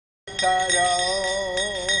karo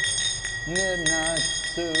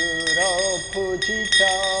nirnatsuro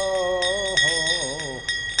pujito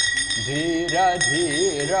dhira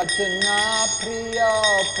dhira jana priya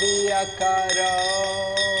priya karo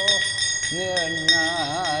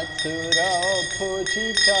nirnatsuro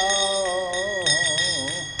pujito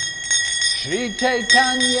Shri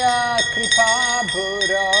Chaitanya Kripa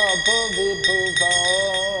Bhura Bhuvi Bhuvo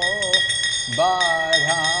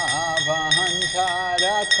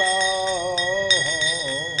Bharavahantarako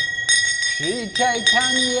Shri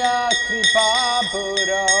Chaitanya Kripa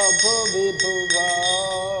Bhura Bhuvi Bhuvo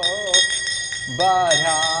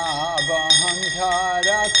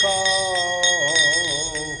Bharavahantarako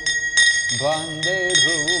Vande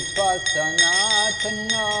Rupa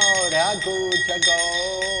Sanatana Raghujago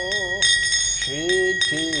Shri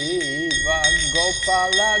Jiva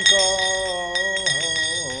Gopala Go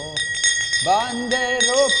Vande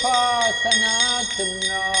Rupa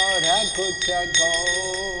Sanatana Raghujago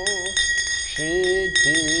Shri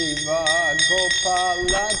Jiva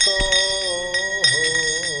Gopala Go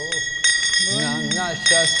Nana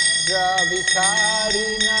Shastra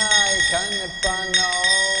Vicharinai Kanapano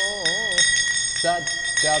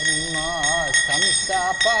Satdharma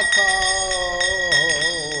Samstapako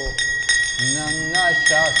Nana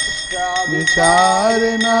Shastra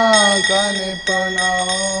Vicharina Kanipano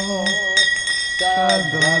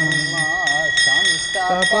Satdharma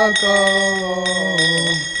Samstapako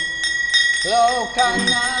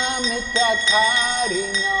Lokanamita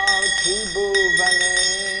Karina Tribhuvane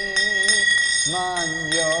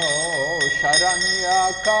Manyo Sharanya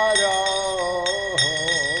Karo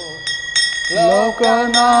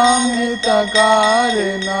Lokanamita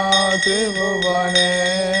Karina Tribhuvane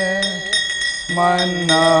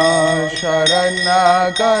Manna Sharanya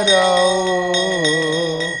Karo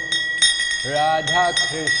Radha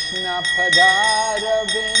Krishna Padara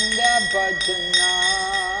Vinda Bhajana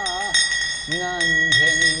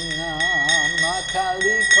Nandina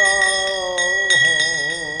Mataliko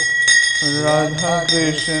Radha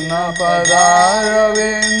Krishna Padara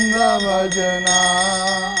Vinda Bhajana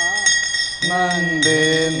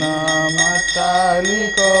Nandina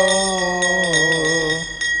Mataliko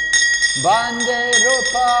Vande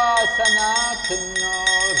Rupa Sanatana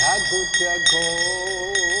Raghujago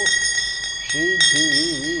Shri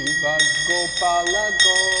Jiva Gopala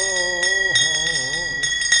Go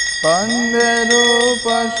Vande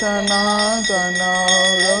Rupa Sanatana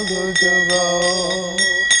Raghujago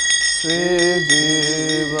Shri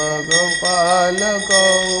Jiva Gopala Go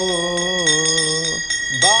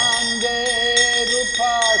Vande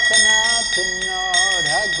Rupa Sanatana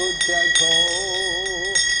Raghujago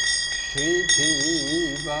Shri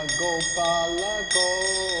Jiva Gopala Go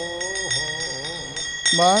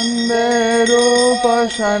Vande Rupa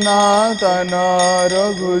Sanatana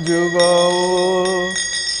Raghujago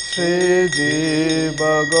Shri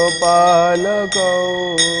Jiva Gopala Go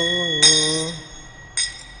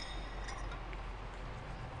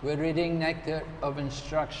We're reading Nectar of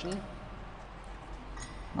Instruction.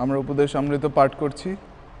 আমরা উপদেশ অমৃত পাঠ করছি।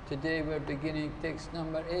 Today we're beginning text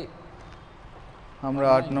number 8. আমরা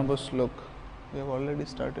 8 নম্বর শ্লোক। We have already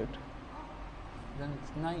started. Then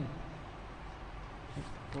it's 9.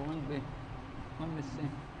 So one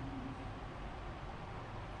missing.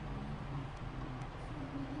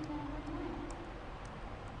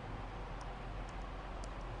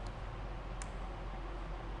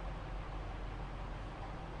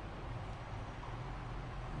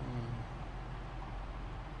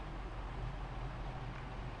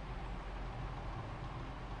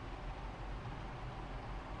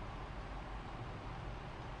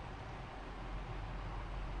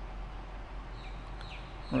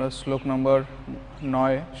 আমরা শ্লোক নম্বর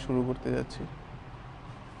 9 শুরু করতে যাচ্ছি।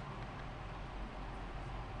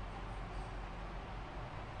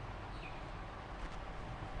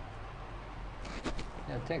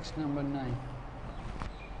 Text number 9.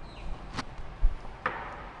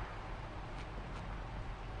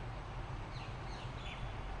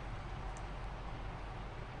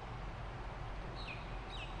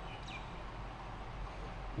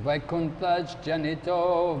 Vaikunthaj janito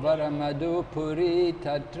varamadupuri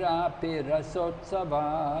tatrapi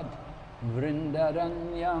rasotsavad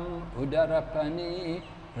vrindaranyam udarapani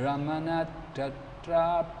ramanat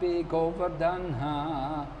tatrapi govardhanha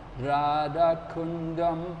radha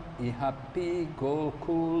kundam ihapi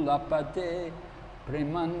gokulapate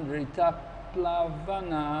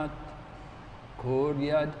primanritaplavanat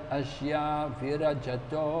Kuryad asya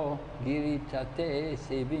virajato giritate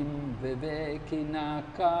sevim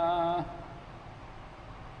vivekinaka.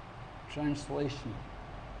 Translation.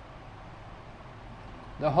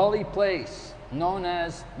 The holy place, known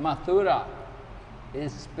as Mathura,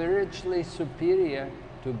 is spiritually superior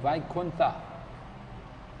to Vaikuntha,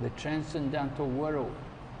 the transcendental world,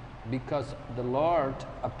 because the Lord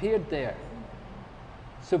appeared there.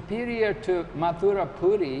 Superior to Mathura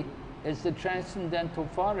Puri is the transcendental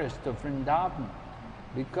forest of Vrindavan,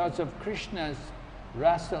 because of Krishna's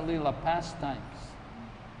Rasa Lila pastimes.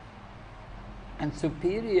 And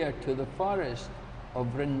superior to the forest of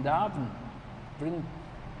Vrindavan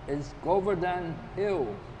is Govardhan Hill,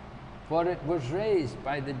 for it was raised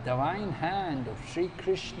by the divine hand of Sri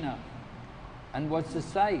Krishna and was the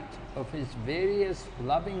site of his various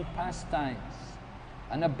loving pastimes.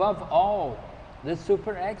 And above all, the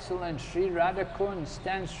super excellent Sri Radhakund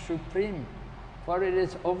stands supreme, for it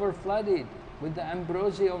is overflooded with the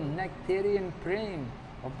ambrosial nectarian prem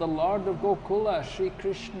of the Lord of Gokula, Sri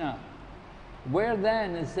Krishna. Where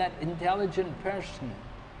then is that intelligent person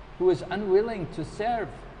who is unwilling to serve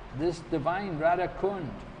this divine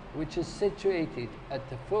Radhakund, which is situated at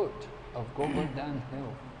the foot of Govardhan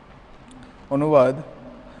Hill? অনুবাদ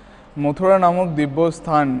মথুরা নামক দিব্য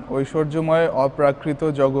স্থান ঐশ্বর্যময় অপ্রাকৃত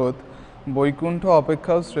জগৎ বৈকুণ্ঠ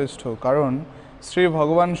অপেক্ষাও শ্রেষ্ঠ, কারণ শ্রী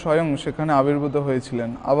ভগবান স্বয়ং সেখানে আবির্ভূত হয়েছিলেন।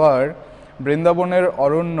 আবার বৃন্দাবনের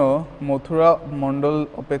অরণ্য মথুরা মণ্ডল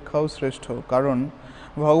অপেক্ষাও শ্রেষ্ঠ, কারণ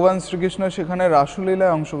ভগবান শ্রীকৃষ্ণ সেখানে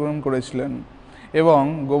রাসলীলায় অংশগ্রহণ করেছিলেন। এবং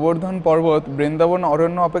গোবর্ধন পর্বত বৃন্দাবন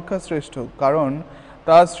অরণ্য অপেক্ষা শ্রেষ্ঠ, কারণ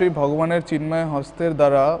তা শ্রী ভগবানের চিন্ময় হস্তের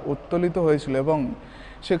দ্বারা উত্তোলিত হয়েছিল এবং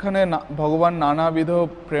সেখানে ভগবান নানাবিধ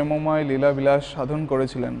প্রেমময় লীলাবিলাস সাধন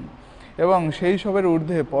করেছিলেন। এবং সেই সবের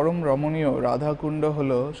ঊর্ধ্বে পরম রমণীয় রাধাকুণ্ড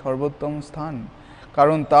হল সর্বোত্তম স্থান,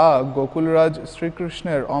 কারণ তা গোকুলরাজ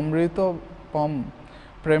শ্রীকৃষ্ণের অমৃতপম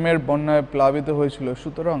প্রেমের বন্যায় প্লাবিত হয়েছিল।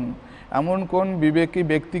 সুতরাং এমন কোন বিবেকী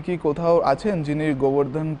ব্যক্তি কি কোথাও আছেন যিনি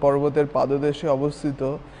গোবর্ধন পর্বতের পাদদেশে অবস্থিত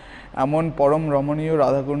এমন পরম রমণীয়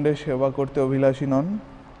রাধাকুণ্ডের সেবা করতে অভিলাষী নন?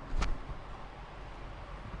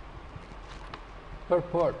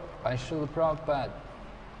 Purport by Srila Prabhupada.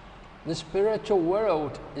 The spiritual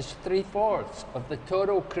world is 3/4 of the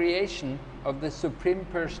total creation of the Supreme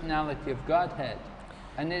Personality of Godhead,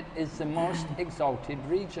 and it is the most exalted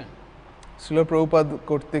region. Srila Prabhupada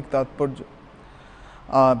কর্তৃক তাৎপর্য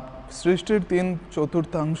সৃষ্টির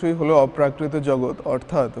 3/4 হলো অপ্রাকৃত জগৎ,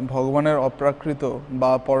 অর্থাৎ ভগবানের অপ্রাকৃত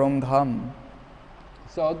বা পরম ধাম।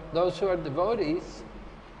 So those who are devotees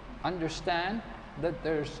understand that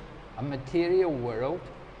there's a material world,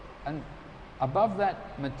 and above that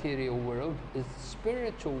material world is the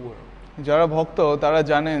spiritual world. যারা ভক্ত তারা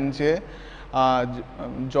জানেন যে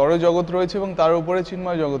জড় জগৎ রয়েছে এবং তার উপরে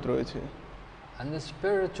চিন্ময় জগৎ রয়েছে। And the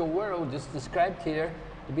spiritual world is described here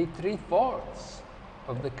to be 3/4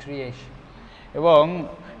 of the creation. এবং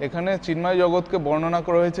এখানে চিন্ময় জগৎকে বর্ণনা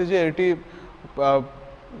করা হয়েছে যে এটি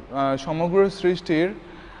সমগ্র সৃষ্টির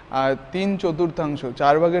 3/4,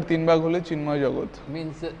 4 ভাগের 3 ভাগ হলে চিন্ময় জগৎ।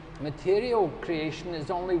 Means that material creation is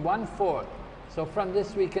only 1/4. So from this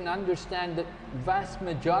we can understand that vast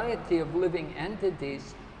majority of living entities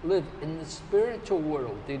live in the spiritual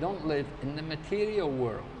world. They don't live in the material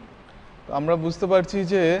world. আমরা বুঝতে পারছি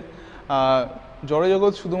যে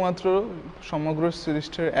জড়জগৎ শুধুমাত্র সমগ্র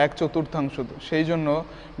সৃষ্টির 1/4, সেই জন্য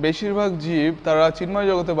বেশিরভাগ জীব তারা চিন্ময়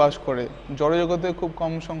জগতে বাস করে, জড়জগতে খুব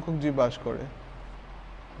কম সংখ্যক জীব বাস করে।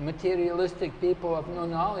 Materialistic people have no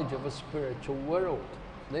knowledge of a spiritual world.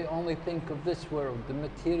 They only think of this world, the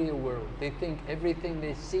material world. They think everything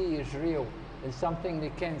they see is real, and something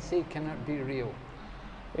they can't see cannot be real.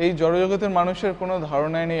 এই জড়জগতের মানুষের কোনো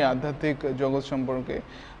ধারণাই নেই আধ্যাত্মিক জগৎ সম্পর্কে।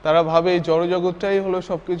 তারা ভাবে এই জড়জগৎটাই হলো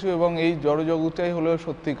সবকিছু এবং এই জড়জগৎটাই হলো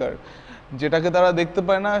সত্যিকার। যেটাকে তারা দেখতে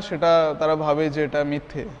পায় না সেটা তারা ভাবে যে এটা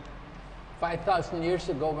মিথ্যে। 5,000 years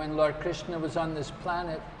ago when Lord Krishna was on this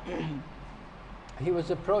planet, he was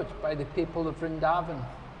approached by the people of Vrindavan,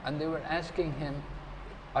 and they were asking him,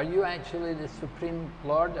 are you actually the Supreme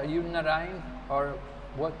Lord? Are you Narayan? Or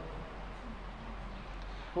what?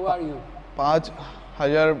 Who are you?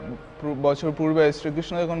 5,000 বছর পূর্বে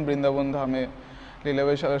শ্রীকৃষ্ণ যখন বৃন্দাবন ধামে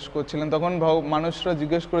লীলাবিলাস করছিলেন তখন মানুষরা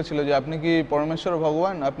জিজ্ঞেস করেছিল যে আপনি কি পরমেশ্বর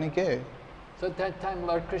ভগবান, আপনি কে? So at that time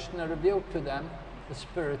Lord Krishna revealed to them the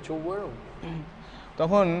spiritual world.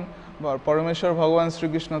 তখন পরমেশ্বর ভগবান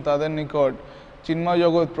শ্রীকৃষ্ণ তাদের নিকট চিন্ময়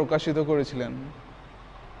জগৎ প্রকাশিত করেছিলেন।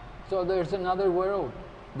 So there's another world.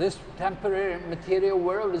 This temporary material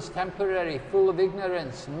world is temporary, full of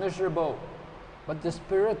ignorance, miserable. But the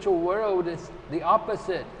spiritual world is the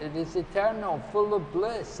opposite. It is eternal, full of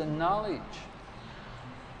bliss and knowledge.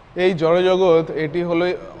 এই জড়জগৎ এটি হলো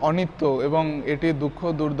অনিত্য এবং এটি দুঃখ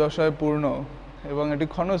দুর্দশায় পূর্ণ এবং এটি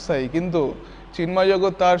ক্ষণস্থায়ী, কিন্তু চিন্ময়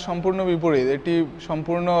জগৎ তার সম্পূর্ণ বিপরীত। এটি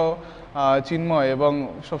সম্পূর্ণ চিন্ময় এবং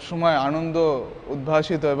সবসময় আনন্দ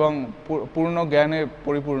উদ্ভাসিত এবং পূর্ণ জ্ঞানে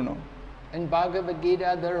পরিপূর্ণ। In Bhagavad Gita,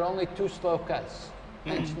 there are only 2 slokas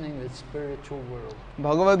mentioning the spiritual world.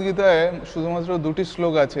 ভগবদ গীতায় শুধুমাত্র 2টি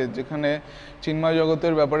শ্লোক আছে যেখানে চিন্ময়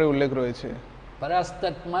জগতের ব্যাপারে উল্লেখ রয়েছে।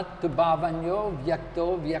 Parastatmattu bhavanyo vyakto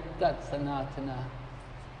vyaktat sanatana.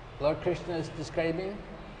 Lord Krishna is describing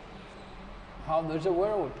how there's a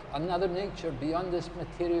world, another nature beyond this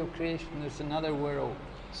material creation. There's another world.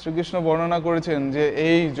 Shrikrishna বর্ণনা করেছেন যে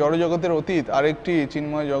এই জড় জগতের অতীত আরেকটি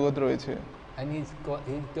চিন্ময় জগৎ রয়েছে। And he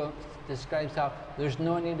describes how there's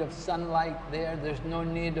no need of sunlight there. There's no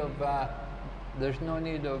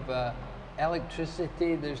need of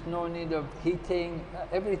electricity. There's no need of heating.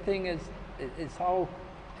 Everything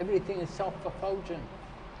is self-effulgent.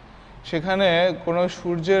 সেখানে কোনো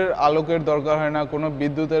সূর্যের আলোকের দরকার হয় না, কোনো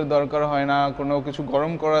বিদ্যুতের দরকার হয় না, কোনো কিছু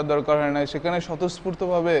গরম করার দরকার হয় না। সেখানে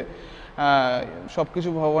স্বতঃস্ফূর্তভাবে সবকিছু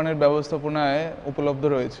ভগবানের ব্যবস্থাপনায় উপলব্ধ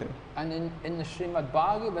রয়েছে। And in the Srimad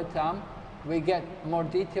Bhagavatam, we get more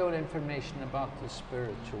detailed information about the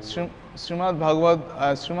spiritual world.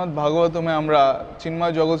 Shrimad ভাগবতমে আমরা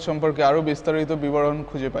চিন্ময় জগৎ সম্পর্কে আরো বিস্তারিত বিবরণ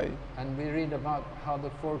খুঁজে পাই। And we read about how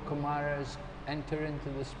the 4 Kumaras enter into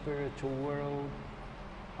the spiritual world,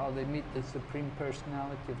 how they meet the Supreme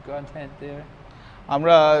Personality of Godhead there.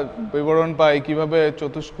 আমরা বিবরণ পাই কিভাবে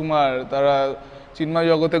চতুষ্কুমার তারা চিন্ময়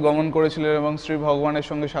জগতে গমন করেছিলেন এবং শ্রী ভগবানের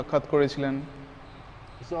সঙ্গে সাক্ষাৎ করেছিলেন।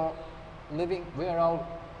 So we are all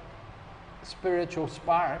spiritual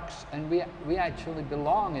sparks, and we actually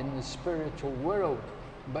belong in the spiritual world,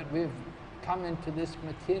 but we've come into this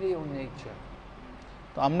material nature.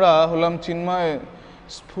 তো আমরা হলাম চিন্ময়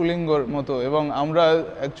স্ফুলিঙ্গর মতো এবং আমরা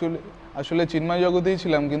আসলে চিন্ময় জগতেই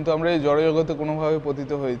ছিলাম, কিন্তু আমরা এই জড় জগতে কোনোভাবে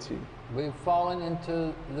পতিত হয়েছি। We've fallen into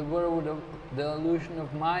the world of the illusion of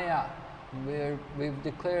Maya, where we've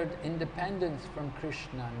declared independence from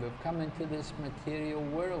Krishna, and we've come into this material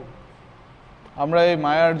world. আমরা এই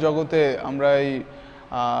মায়ার জগতে আমরা এই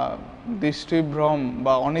দৃষ্টিভ্রম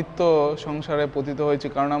বা অনিত্য সংসারে পতিত হয়েছি,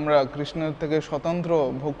 কারণ আমরা কৃষ্ণের থেকে স্বতন্ত্র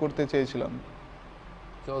ভোগ করতে চেয়েছিলাম।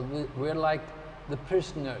 So we're like the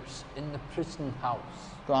prisoners in the prison house.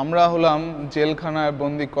 তো আমরা হলাম জেলখানায়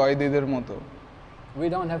বন্দী কয়েদিদের মতো। We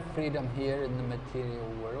don't have freedom here in the material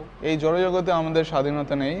world. এই জড় জগতে আমাদের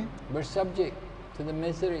স্বাধীনতা নেই। We're subject to the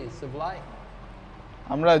miseries of life.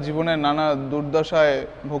 আমরা জীবনের নানা দুর্দশায়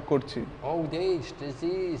ভোগ করছি। Old age,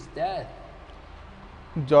 disease, death.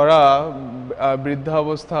 জরা,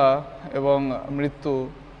 বৃদ্ধাবস্থা এবং মৃত্যু।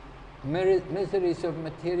 Miseries of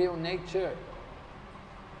material nature.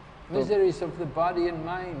 Miseries of the body and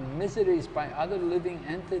mind. Miseries by other living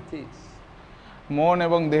entities. মন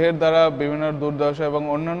এবং দেহের দ্বারা বিভিন্ন দুর্দশা এবং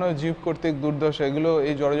অন্যান্য জীব কর্তৃক দুর্দশা, এগুলো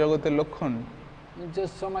এই জড়জগতের লক্ষণ।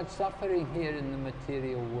 Just so much suffering here in the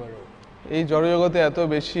material world. এই জড়জগতে এত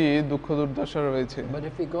বেশি দুঃখ দুর্দশা রয়েছে। But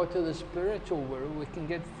if we go to the spiritual world, we can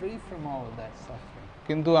get free from all of that suffering.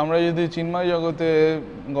 কিন্তু আমরা যদি চিন্ময় জগতে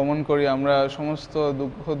গমন করি, আমরা সমস্ত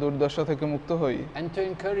দুঃখ দুর্দশা থেকে মুক্ত হই। And to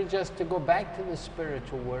encourage us to go back to the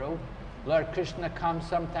spiritual world, Lord Krishna comes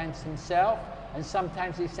sometimes himself, and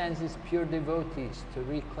sometimes he sends his pure devotees to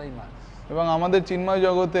reclaim us. এবং আমাদের চিন্ময়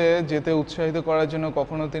জগতে যেতে উৎসাহিত করার জন্য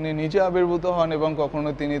কখনো তিনি নিজে আবির্ভূত হন এবং কখনো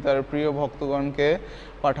তিনি তার প্রিয় ভক্তগণকে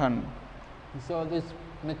পাঠান। So this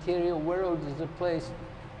material world is a place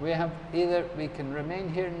we can remain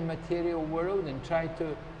here in the material world and try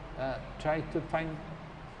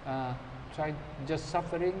just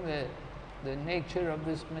suffering the nature of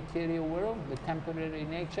this material world, the temporary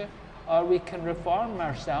nature, or we can reform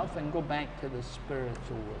ourselves and go back to the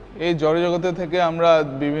spiritual world. এই জড় জগতে থেকে আমরা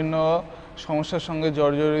বিভিন্ন সমস্যার সঙ্গে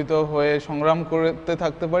জর্জরিত হয়ে সংগ্রাম করতে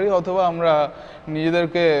থাকতে পারি, অথবা আমরা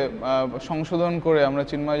নিজেদেরকে সংশোধন করে আমরা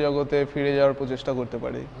চিন্ময় জগতে ফিরে যাওয়ার প্রচেষ্টা করতে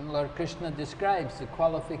পারি। Lord Krishna describes the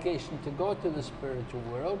qualification to go to the spiritual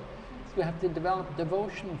world. We have to develop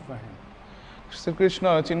devotion for him. Shrikrishna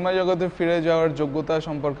চিন্ময় জগতে ফিরে যাওয়ার যোগ্যতা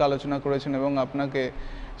সম্পর্কে আলোচনা করেছেন এবং আপনাকে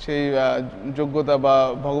সেই যোগ্যতা বা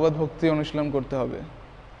ভগবত ভক্তি অনুশীলন করতে হবে।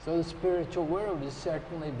 So the spiritual world is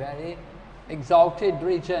certainly very exalted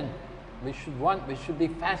region. We should be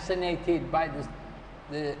fascinated by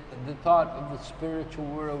the thought of the spiritual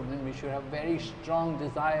world, and we should have very strong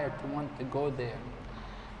desire to want to go there.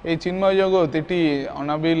 এই চিন্ময় জগৎ এটি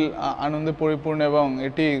অনাবিল আনন্দে পরিপূর্ণ এবং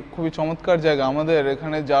এটি খুবই চমৎকার জায়গা। আমাদের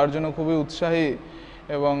এখানে যাওয়ার জন্য খুবই উৎসাহী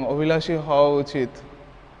এবং অভিলাষী হওয়া উচিত।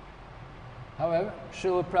 However,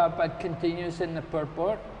 Srila Prabhupada continues in the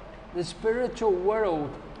purport, the spiritual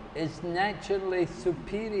world is naturally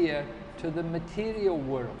superior to the material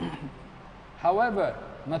world. However,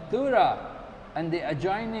 Mathura and the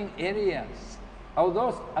adjoining areas,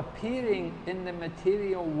 although appearing in the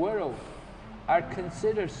material world, are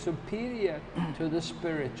considered superior to the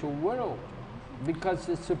spiritual world because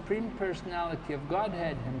the Supreme Personality of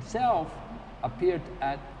Godhead himself appeared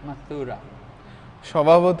at Mathura.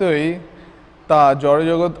 স্বভাবতই তা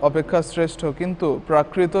জড়জগৎ অপেক্ষা শ্রেষ্ঠ, কিন্তু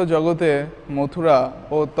প্রাকৃত জগতে মথুরা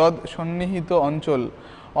ও তদ সন্নিহিত অঞ্চল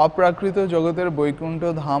অপ্রাকৃত জগতের বৈকুণ্ঠ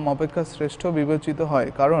ধাম অপেক্ষা শ্রেষ্ঠ বিবেচিত হয়,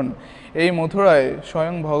 কারণ এই মথুরায়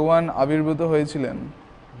স্বয়ং ভগবান আবির্ভূত হয়েছিলেন।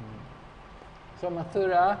 So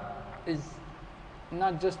Mathura is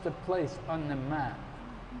not just a place on the map.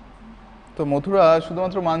 তো মথুরা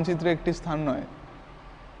শুধুমাত্র মানচিত্রে একটি স্থান নয়।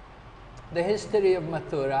 The history of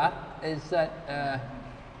Mathura is that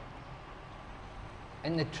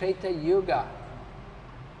in the Treta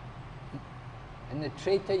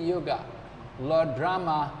Yuga, Lord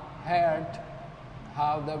Rama heard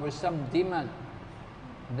how there was some demon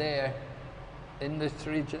there in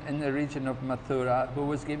the region of Mathura who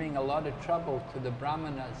was giving a lot of trouble to the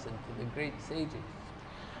Brahmanas and to the great sages.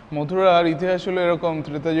 মথুরার ইতিহাস হলো এরকম,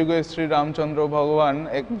 ত্রেতা যুগে শ্রী রামচন্দ্র ভগবান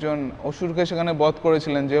একজন অসুরকে সেখানে বধ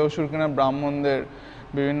করেছিলেন, যে অসুর কিনা ব্রাহ্মণদের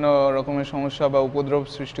বিভিন্ন রকমের সমস্যা বা উপদ্রব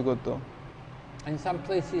সৃষ্টি করত। In some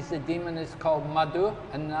places the demon is called Madhu,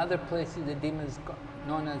 and in other places the demon is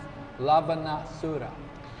known as Lavanasura.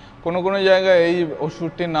 কোন কোন জায়গায় এই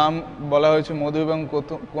অসুরটির নাম বলা হয়েছে মধু এবং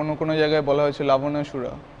কোন কোন জায়গায় বলা হয়েছে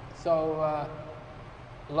লাবণাসুরা। So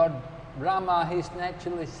Lord Rama, he's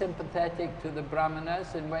naturally sympathetic to the Brahmanas,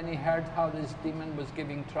 and when he heard how this demon was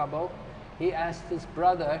giving trouble, he asked his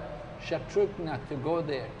brother Shatrughna to go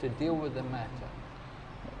there to deal with the matter.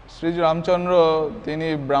 Shri Ramchandra তিনি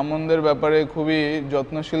ব্রাহ্মণদের ব্যাপারে খুবই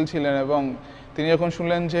যত্নশীল ছিলেন, এবং তিনি যখন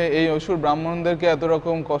শুনলেন যে এই অসুর ব্রাহ্মণদেরকে এত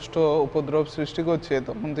রকম কষ্ট উপদ্রব সৃষ্টি করছে,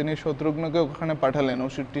 তখন তিনি শত্রুঘ্নকে ওখানে পাঠালেন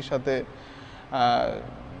অসুরটির সাথে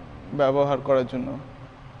ব্যবহার করার জন্য।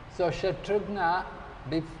 So Shatrughna,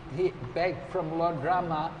 he begged from Lord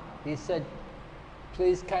Rama, he said,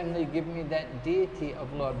 please kindly give me that deity of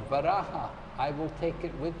Lord Varaha. I will take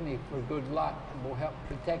it with me for good luck and will help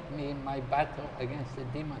protect me in my battle against the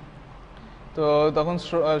demon. তো তখন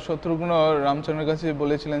শত্রুঘ্ন রামচন্দ্রের কাছে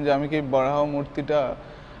বলেছিলেন যে আমি কি বরাহ মূর্তিটা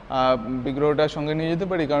বিগ্রহটা সঙ্গে নিয়ে যেতে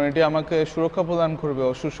পারি, কারণ এটি আমাকে সুরক্ষা প্রদান করবে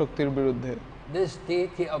অসুর শক্তির বিরুদ্ধে। This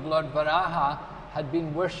deity of Lord Varaha had been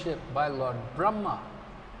worshipped by Lord Brahma.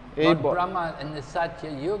 Lord Brahma in the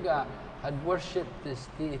Satya Yuga had worshipped this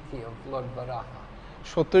deity of Lord Varaha.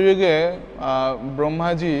 সত্যযুগে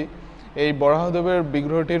Brahmaji এই বরাহদেবের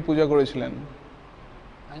বিগ্রহটির পূজা করেছিলেন।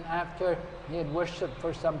 And after he had worshipped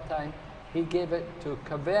for some time, he gave it to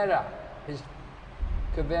Kavera,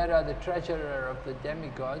 the treasurer of the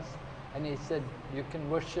demigods, and he said, you can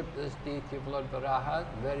worship this deity of Lord Varaha,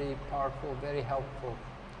 very powerful, very helpful.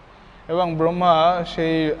 এবং ব্রহ্মা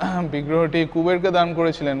সেই বিগ্রহটি কুবেরকে দান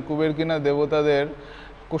করেছিলেন। কুবের কিনা দেবতাদের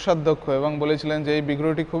কোষাধ্যক্ষ, এবং বলেছিলেন যে এই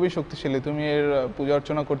বিগ্রহটি খুবই শক্তিশালী, তুমি এর পূজা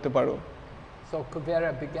অর্চনা করতে পারো। So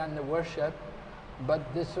Kuvera began the worship, but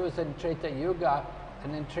this was in Treta Yuga, and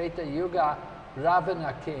in Treta Yuga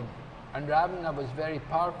Ravana came, and Ravana was very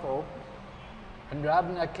powerful, and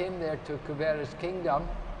Ravana came there to Kuvera's kingdom,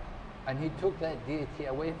 and he took that deity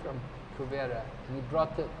away from Kuvera, and he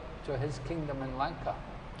brought it to his kingdom in Lanka.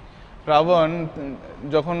 Ravan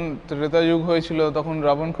যখন ত্রেতা যুগ হয়েছিল তখন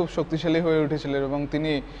রাবণ খুব শক্তিশালী হয়ে উঠেছিল, এবং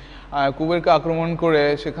তিনি কুবেরকে আক্রমণ করে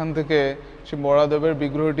সেখান থেকে সে বরাহদেবের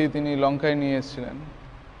বিগ্রহটি তিনি লঙ্কায় নিয়ে এসেছিলেন।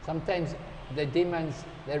 Sometimes the demons,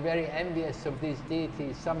 they're very envious of these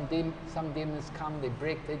deities. Some demons come, they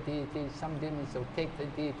break the deity. Some demons will take the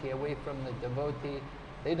deity away from the devotee.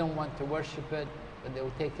 They don't want to worship it, but they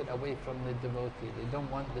will take it away from the devotee. They don't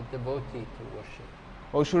want the devotee to worship.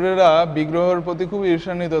 অসুরেরা বিগ্রহের প্রতি খুব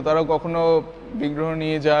ঈর্ষান্বিত, তারা কখনো বিগ্রহ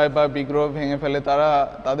নিয়ে যায় বা বিগ্রহ ভেঙে ফেলে,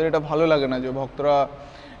 তাদের এটা ভালো লাগে না যে ভক্তরা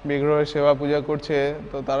বিগ্রহের সেবা পূজা করছে,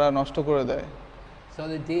 তো তারা নষ্ট করে দেয়। So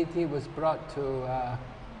the deity was brought to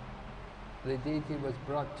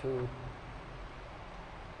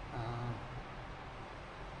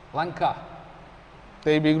Lanka. তো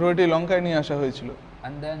এই বিগ্রহটি লঙ্কায় নিয়ে আসা হয়েছিল।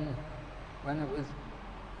 And then when it was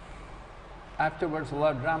afterwards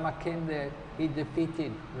Lord Rama came there, he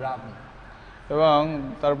defeated Ravana. এবং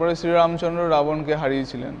তারপরে শ্রীরামচন্দ্র রাবণকে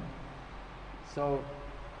হারিয়েছিলেন। So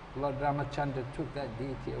Lord Ramachandra took that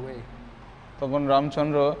deity away. তখন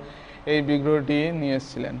রামচন্দ্র এই বিগ্রহটি নিয়ে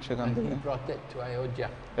এসেছিলেন সেখান And থেকে, he brought it to Ayodhya.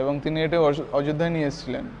 এবং তিনি এটা অযোধ্যায় নিয়ে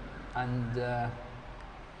এসেছিলেন। And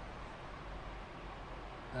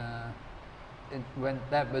when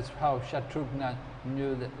that was how Shatrughna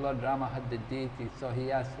knew that Lord Rama had the deity, so he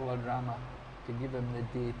asked Lord Rama to give him the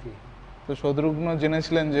deity. তো শত্রুঘ্ন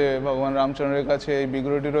জেনেছিলেন যে ভগবান রামচন্দ্রের কাছে এই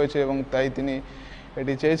বিগ্রহটি রয়েছে, এবং তাই তিনি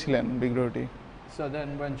এটি চেয়েছিলেন বিগ্রহটি। So then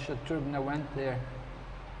when Shatrughna went there,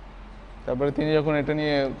 তারপরে তিনি যখন এটা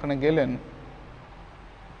নিয়ে ওখানে গেলেন,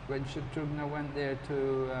 when Shatrughna went there to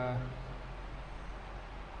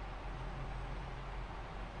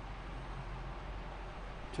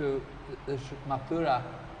Mathura,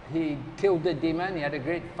 he killed the demon. He had a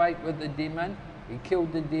great fight with the demon. He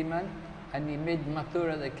killed the demon, and he made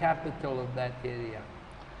Mathura the capital of that area.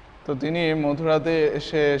 তো তিনি মথুরাতে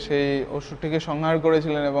এসে সেই অসুরটিকে সংহার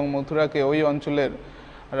করেছিলেন এবং মথুরাকে ওই অঞ্চলের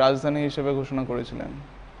রাজধানী হিসেবে ঘোষণা করেছিলেন।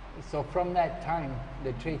 So from that time,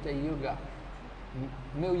 the Treta Yuga,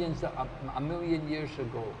 a million years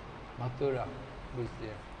ago, Mathura was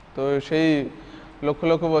there. তো সেই লক্ষ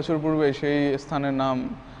লক্ষ বছর পূর্বে সেই স্থানের নাম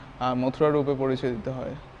মথুরা রূপে পরিচয় দিতে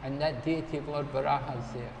হয়। And that deity of Lord Varaha is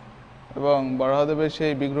there. এবং বরাহদেবের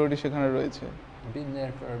সেই বিগ্রহটি সেখানে রয়েছে। Been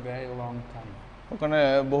there for a very long time. ওখানে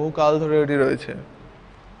বহু কাল ধরে এটি রয়েছে।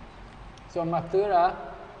 So Mathura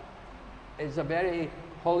is a very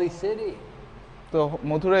holy city. তো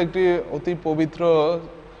মথুরা একটি অতি পবিত্র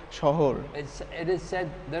শহর। It is said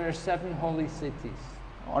there are 7 holy cities.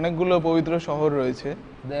 অনেকগুলো পবিত্র শহর রয়েছে।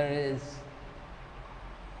 There is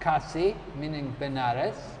Kasi, meaning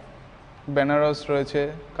Benares. Benaras রয়েছে,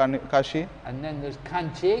 Kashi. And then there's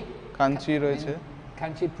Kanchi. Kanchi রয়েছে।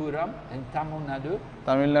 Kanchipuram in Tamil Nadu.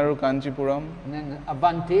 তামিলনাড়ুর Kanchipuram. And then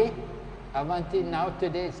Avanti. Avanti now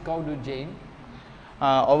today it's called Ujjain.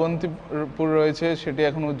 Avantipur রয়েছে, সেটি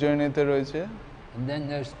এখন উজ্জয়িনীতে রয়েছে। And then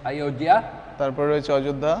there's Ayodhya. তারপর রয়েছে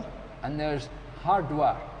অযোধ্যা। And there's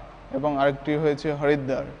Hardwar. এবং আরেকটি হয়েছে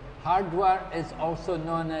Haridwar. Hardwar is also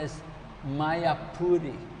known as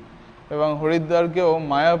Mayapuri. এবং হরিদ্বারকেও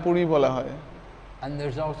মায়াপুরী বলা হয়। And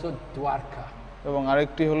there's also Dwarka. এবং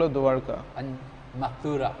আরেকটি হলো দ্বারকা। And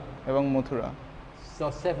Mathura. এবং মথুরা। So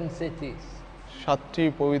 7 cities. 7টি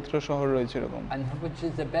পবিত্র শহর রয়েছে এরকম। And which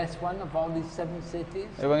is the best one of all these 7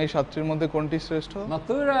 cities? এবং এই 7টির মধ্যে কোনটি শ্রেষ্ঠ?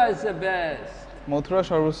 Mathura is the best. Mathura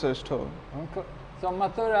সর্বশ্রেষ্ঠ। So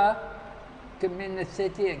Mathura can mean the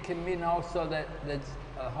city, it can mean also that the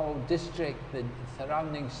whole district, the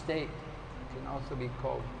surrounding state can also be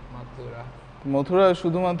called Mathura. Mathura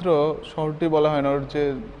শুধুমাত্র শহরটি বলা হয় না, ওর যে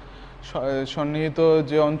সন্নিহিত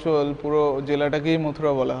যে অঞ্চল পুরো জেলাটাকেই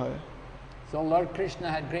মথুরা বলা হয়। So Lord Krishna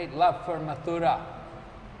had great love for Mathura.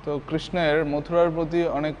 তো কৃষ্ণের মথুরার প্রতি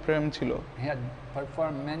অনেক প্রেম ছিল। He had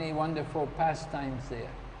performed many wonderful pastimes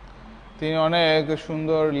there. তিনি অনেক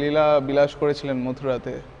সুন্দর লীলা বিলাস করেছিলেন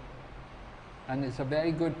মথুরাতে। And it's a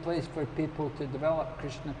very good place for people to develop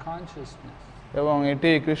Krishna consciousness. এবং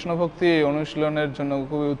এটি কৃষ্ণ ভক্তি অনুশীলনের জন্য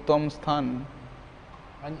খুবই উত্তম স্থান।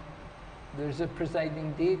 And there's a presiding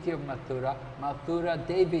deity of Mathura, Mathura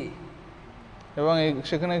Devi. এবং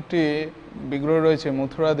সেখানে একটি বিগ্রহ রয়েছে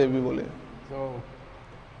মথুরা দেবী বলে। So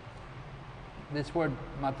this word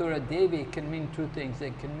Mathura Devi can mean 2 things.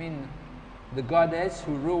 It can mean the goddess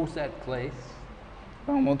who rules that place.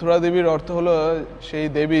 Mathura দেবীর অর্থ হলো সেই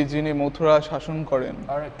দেবী যিনি মথুরা শাসন করেন।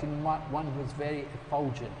 Or it can mean one who's very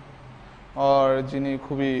effulgent. আর যিনি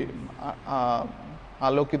খুবই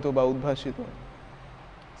আলোকিত বা উদ্ভাসিত।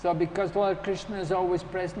 So because Lord Krishna is always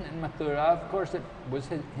present in Mathura, of course it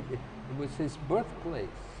was his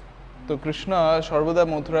birthplace. তো কৃষ্ণ সর্বদা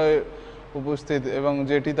মথুরায় উপস্থিত এবং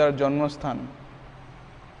যেটি তার জন্মস্থান।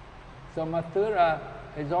 So Mathura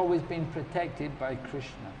has always been protected by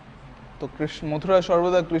Krishna. তো মথুরা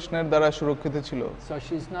সর্বদা কৃষ্ণের দ্বারা সুরক্ষিত ছিল। So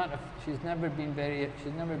she's never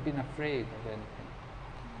been afraid of anything.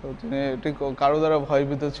 তো তিনি এটি কারো দ্বারা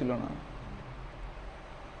ভয়ভীত ছিল না।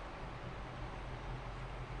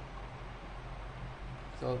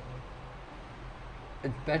 So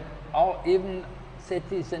even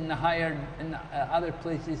cities in the other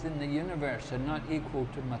places in the universe are not equal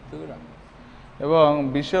to Mathura. এবং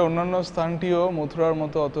বিশ্বের অন্যান্য স্থানটিও মথুরার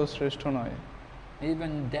মতো অত শ্রেষ্ঠ নয়।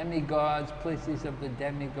 Even demigods, places of the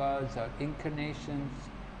demigods or incarnations,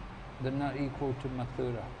 they're not equal to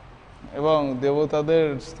Mathura. এবং দেবতাদের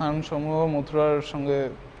স্থানসমূহ মথুরার সঙ্গে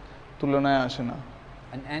তুলনায় আসে না।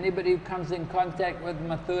 And anybody who comes in contact with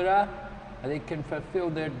Mathura, they can fulfill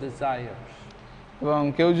their desires. এবং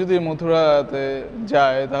কেউ যদি মথুরাতে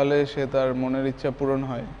যায় তাহলে সে তার মনের ইচ্ছা পূরণ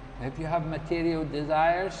হয়। If you have material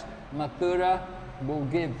desires, Mathura will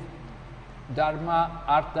give dharma,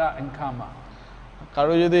 artha and kama.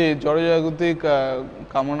 কারো যদি জড়জাগতিক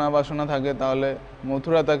কামনা বাসনা থাকে তাহলে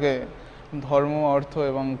মথুরা তাকে ধর্ম, অর্থ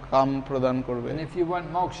এবং কাম প্রদান করবে। And if you want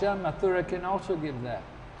moksha, Mathura can also give that.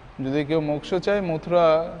 যদি কেউ মোক্ষ চায় মথুরা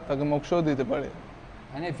তাকে মোক্ষও দিতে পারে।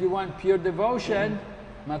 And if you want pure devotion,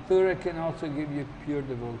 Mathura can also give you pure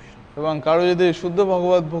devotion. এবং কারো যদি শুদ্ধ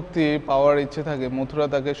ভগবত ভক্তি পাওয়ার ইচ্ছে থাকে মথুরা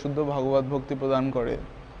তাকে শুদ্ধ ভগবত ভক্তি প্রদান করে।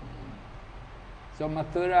 So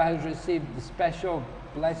Mathura has received the special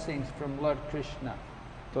blessings from Lord Krishna.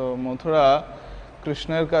 তো মথুরা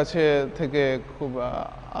কৃষ্ণের কাছে থেকে খুব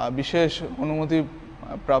বিশেষ অনুমতি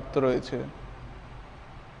প্রাপ্ত রয়েছে।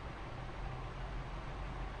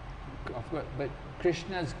 But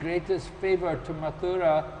Krishna's greatest favor to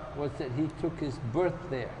Mathura was that he took his birth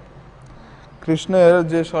there. কৃষ্ণের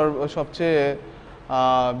যে সবচেয়ে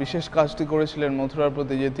বিশেষ কাজটি করেছিলেন মথুরার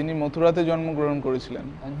প্রতি, যে তিনি মথুরাতে জন্মগ্রহণ করেছিলেন।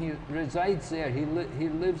 And he resides there. He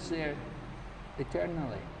lives there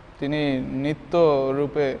eternally. তিনি নিত্য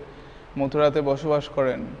রূপে মথুরাতে বসবাস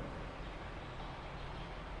করেন।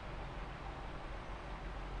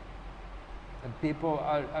 People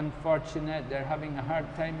are unfortunate. They're having a hard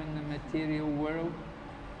time in the material world.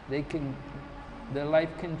 Their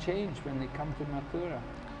life can change when they come to Mathura.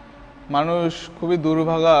 মানুষ খুবই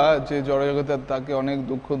দুর্ভাগা যে জড়জগতে তাকে অনেক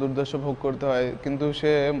দুঃখ দুর্দশা ভোগ করতে হয়, কিন্তু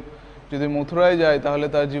সে যদি মথুরায় যায় তাহলে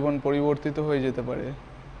তার জীবন পরিবর্তিত হয়ে যেতে পারে।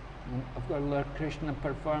 Of course, Lord Krishna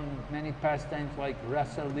performed many pastimes like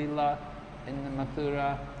Rasa Leela in the Mathura,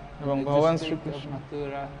 এবং in the ভগবান district of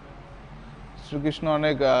Mathura. শ্রীকৃষ্ণ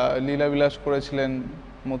অনেক লীলা বিলাস করেছিলেন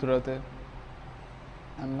মথুরাতে।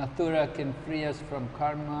 And Mathura can free us from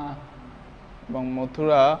karma. এবং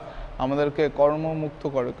মথুরা আমাদেরকে কর্মমুক্ত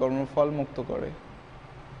করে, কর্মফল মুক্ত করে।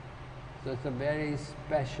 So it's a very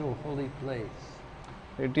special holy place.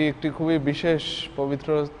 এটি একটি খুবই বিশেষ পবিত্র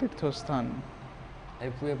তীর্থস্থান।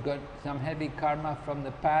 If we've got some heavy karma from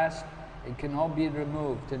the past, it can all be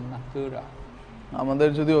removed in Mathura. আমাদের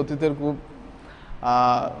যদি অতীতের খুব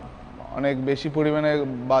অনেক বেশি পরিমাণে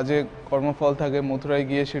বাজে কর্মফল থাকে, মথুরায়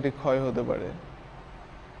গিয়ে সেটি ক্ষয় হতে পারে।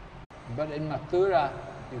 But in Mathura,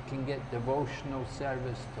 you can get devotional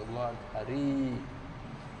service to Lord Hari.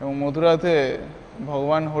 এবং মথুরাতে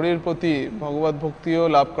ভগবান হরির প্রতি ভগবত ভক্তিও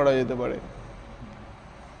লাভ করা যেতে পারে।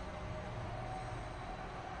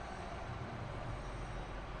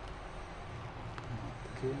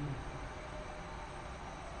 Okay.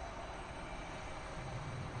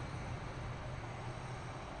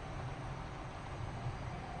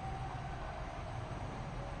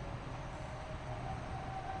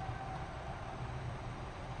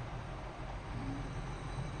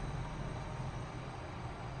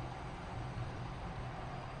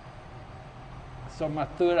 So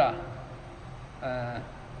Mathura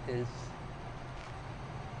is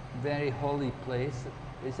very holy place.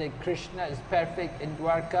 We say Krishna is perfect in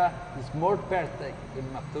Dwarka, is more perfect in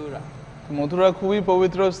Mathura. Mathura খুবই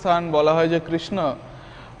পবিত্র স্থান। বলা হয় যে কৃষ্ণ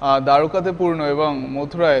দ্বারকাতে পূর্ণ এবং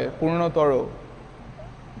মথুরায় পূর্ণতর,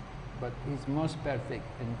 But he's most perfect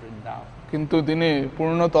in Vrindavan. কিন্তু তিনি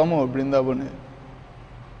পূর্ণতম বৃন্দাবনে।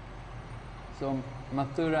 So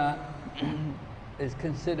Mathura is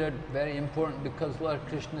considered very important because Lord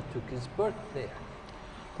Krishna took his birth there.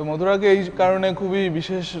 তো মথুরাকে এই কারণে খুবই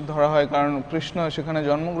বিশেষ ধরা হয়, কারণ কৃষ্ণ সেখানে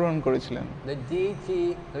জন্মগ্রহণ করেছিলেন। The deity,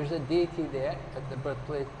 there's a deity there at the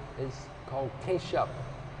birthplace is called Keshav.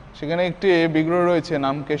 সেখানে একটি বিগ্রহ রয়েছে,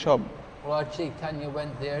 নাম Keshab. Lord Chaitanya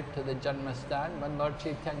went there to the Janmastan. When Lord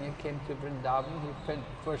Chaitanya came to Vrindavan, he went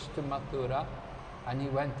first to Mathura and he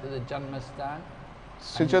went to the Janmastan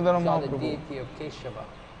and he saw the deity of Keshava.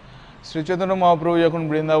 Sri Chaitanya Mahaprabhu যখন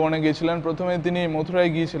বৃন্দাবনে গিয়েছিলেন, প্রথমে তিনি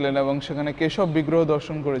মথুরায় গিয়েছিলেন এবং সেখানে কেশব বিগ্রহ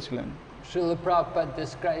দর্শন করেছিলেন। Srila Prabhupada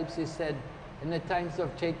describes, he said, in the times of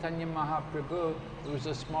Chaitanya Mahaprabhu, there was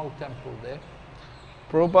a small temple there.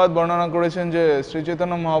 Prabhupada বর্ণনা করেছেন যে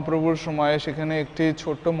শ্রীচৈতন্য মহাপ্রভুর সময়ে সেখানে একটি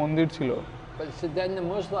ছোট্ট মন্দির ছিল। But so then the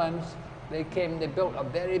Muslims, they came, they built a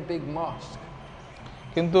very big mosque.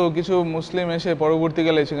 কিন্তু কিছু মুসলিম এসে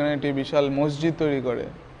পরবর্তীকালে সেখানে একটি বিশাল মসজিদ তৈরি করে,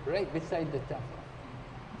 Right beside the temple.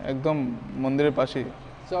 একদম মন্দিরের পাশেই।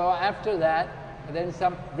 So after that, then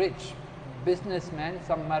some rich businessmen,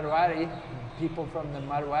 some Marwari, people from the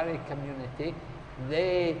Marwari community,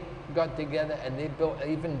 they got together and they built an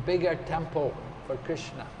even bigger temple for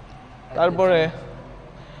Krishna. তারপরে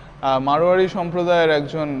মারোয়ারি সম্প্রদায়ের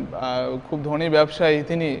একজন খুব ধনী ব্যবসায়ী,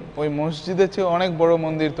 তিনি ওই মসজিদের চেয়ে অনেক বড়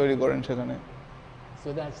মন্দির তৈরি করেন সেখানে। So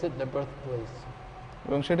that's it, the birthplace.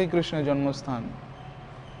 এবং সেটি কৃষ্ণের জন্মস্থান।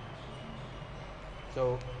 So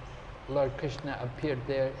Lord Krishna appeared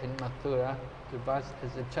there in Mathura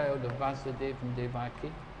as a child of Vasudeva and Devaki.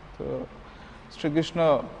 তো শ্রীকৃষ্ণ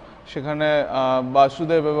সেখানে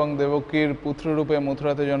বাসুদেব এবং দেবকীর পুত্র রূপে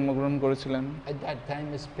মথুরাতে জন্মগ্রহণ করেছিলেন। At that time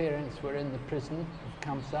his parents were in the prison of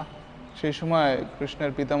Kamsa. সেই সময়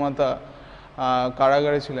কৃষ্ণের পিতামাতা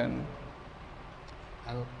কারাগারে ছিলেন।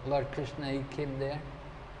 And Lord Krishna, he came there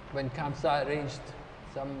when Kamsa arranged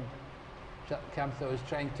Kamsa was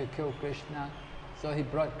trying to kill Krishna, so he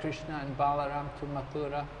brought Krishna and Balaram to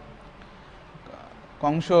Mathura.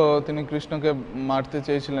 Kansa তিনি কৃষ্ণকে মারতে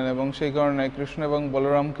চেয়েছিলেন এবং সেই কারণে কৃষ্ণ এবং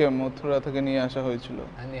বলরামকে মথুরা থেকে নিয়ে আসা হয়েছিল।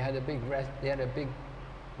 And they had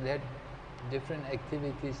different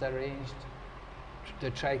activities arranged to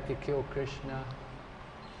try to kill Krishna.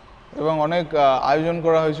 এবং অনেক আয়োজন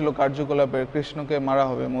করা হয়েছিল কার্যকলাপের, কৃষ্ণকে মারা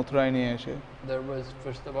হবে মথুরায় নিয়ে এসে। There was,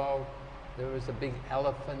 first of all, there was a big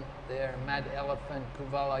elephant there, mad elephant,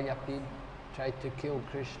 Kuvalayapid, tried to kill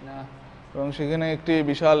Krishna. এবং সেখানে একটি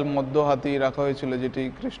বিশাল মদ্য হাতি রাখা হয়েছিল যেটি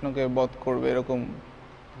কৃষ্ণকে বধ করবে এরকম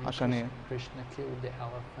আশা নিয়ে। Krishna killed the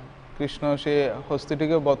elephant. Krishna সেই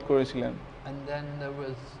হস্তিটিকে বধ করেছিলেন। And then there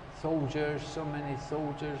was soldiers, so many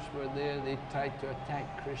soldiers were there, they tried to attack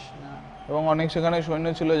Krishna. এবং অনেক সেখানে সৈন্য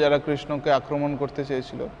ছিল যারা কৃষ্ণকে আক্রমণ করতে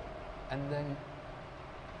চেয়েছিল। And then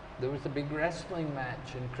there was a big wrestling match,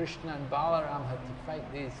 and Krishna and Balaram had to fight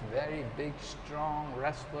these very big, strong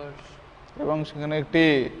wrestlers. এবং সেখানে একটি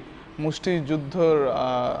মুষ্টিযুদ্ধর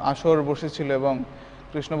আসর বসেছিল এবং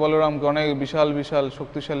কৃষ্ণ বলরামকে অনেক বিশাল বিশাল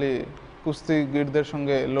শক্তিশালী কুস্তিগীরদের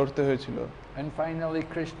সঙ্গে লড়তে হয়েছিল। And finally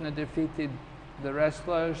Krishna defeated the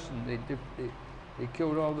wrestlers, and they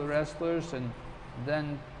killed all the wrestlers, and then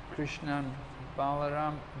Krishna and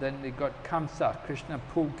Balaram, then they got Kamsa. Krishna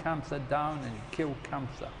pulled Kamsa down and killed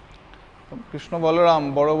Kamsa. Krishna Balaram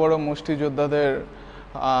বড় বড় মুষ্টিযোদ্ধাদের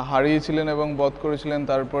হারিয়েছিলেন এবং বধ করেছিলেন।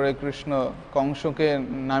 তারপরে কৃষ্ণ কংসকে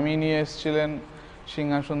নামিয়ে নিয়ে এসেছিলেন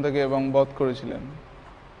সিংহাসন থেকে এবং বধ করেছিলেন।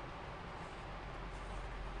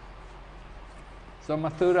 So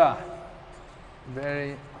Mathura,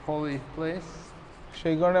 very holy place.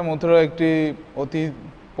 সেই কারণে মথুরা একটি অতি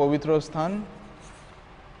পবিত্র স্থান।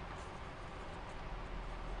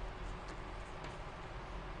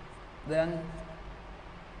 Then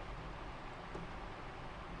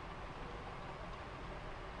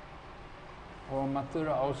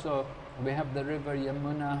Mathura also, we have the river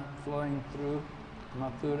Yamuna flowing through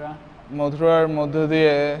Mathura. মথুরার মধ্য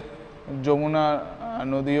দিয়ে যমুনা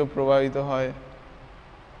নদীও প্রবাহিত হয়।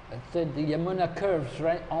 It said the Yamuna curves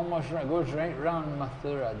right, almost goes right round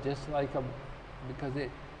Mathura, just like because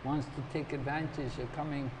it wants to take advantage of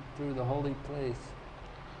coming through the holy place.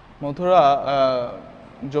 Mathura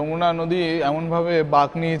Jamuna নদী এমনভাবে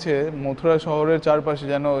বাঁক নিয়েছে মথুরা শহরের চারপাশে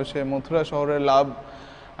যেন সে মথুরা শহরের লাভ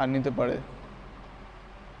আর নিতে পারে।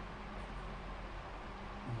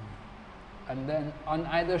 And then on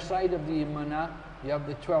either side of the Yamuna, you have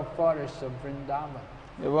the 12 forests of Vrindavan.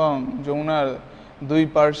 এবং যমুনার দুই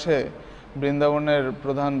পার্শ্বে বৃন্দাবনের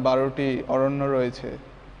প্রধান 12টি অরণ্য রয়েছে।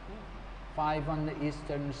 5 on the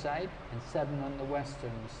eastern side and 7 on the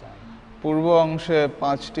western side. পূর্ব অংশে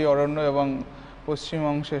 5টি অরণ্য এবং পশ্চিম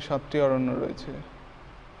অংশে 7টি অরণ্য রয়েছে।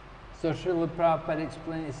 So Srila Prabhupada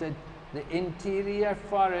explained, he said, the interior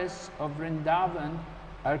forests of Vrindavan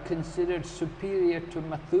are considered superior to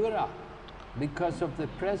Mathura because of the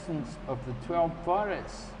presence of the 12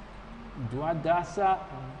 forests, Dwadasa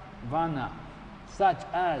Vana, such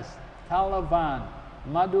as Talavan,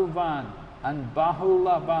 Madhuvan and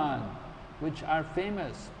Bahulavan, which are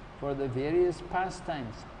famous for the various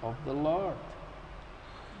pastimes of the Lord.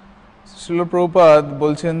 Srila Prabhupada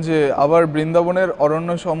বলছেন যে আবার বৃন্দাবনের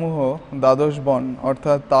অরণ্য সমূহ দ্বাদশ বন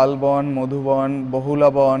অর্থাৎ তালবন, মধুবন, বহুলা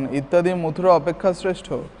বন ইত্যাদি মথুরা অপেক্ষা শ্রেষ্ঠ,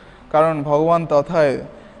 কারণ ভগবান তথায়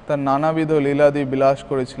তার নানাবিধ লীলাদি বিলাস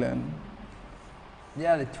করেছিলেন।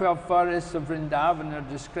 Yeah, the 12 forests of Vrindavan are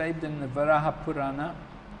described in the Varaha Purana.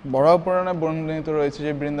 বরাহ পুরাণে বর্ণিত রয়েছে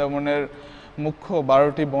যে বৃন্দাবনের মুখ্য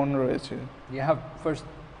 12টি বন রয়েছে। You have first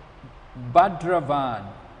Bhadravan.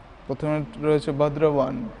 প্রথমে রয়েছে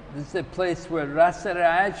ভদ্রবন। This is a place where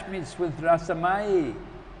Rasaraj meets with Rasamai.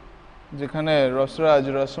 যেখানে রসরাজ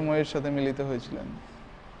রসময়ের সাথে মিলিত হয়েছিলেন।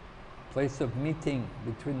 Place of meeting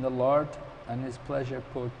between the Lord and his pleasure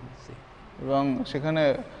potency. এবং সেখানে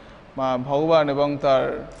ভগবান এবং তার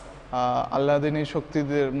আহ্লাদিনী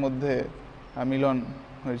শক্তিদের মধ্যে মিলন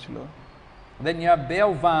হয়েছিল। Then you have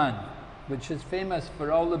Belvan, which is famous for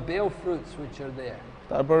all the bel fruits which are there.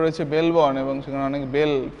 তারপর রয়েছে বেলবন এবং সেখানে অনেক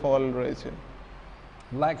বেল ফল রয়েছে।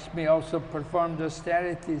 Lakshmi also performed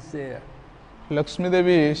austerities there. Lakshmi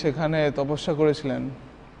দেবী সেখানে তপস্যা করেছিলেন।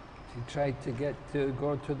 She tried to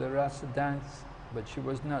go to the rasa dance, but she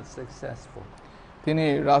was not successful. তিনি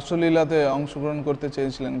রাসলীলাতে অংশগ্রহণ করতে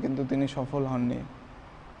চেয়েছিলেন কিন্তু তিনি সফল হননি।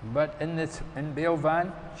 But in Belvan,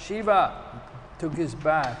 Shiva took his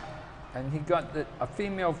bath, and he got a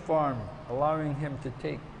female form, allowing him to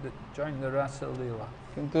join the rasa lila.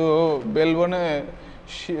 কিন্তু বেলবনে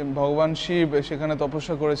ভগবান শিব সেখানে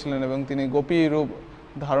তপস্যা করেছিলেন এবং তিনি গোপী রূপ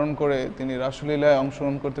ধারণ করে তিনি রাসলীলায়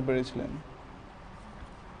অংশগ্রহণ করতে পেরেছিলেন।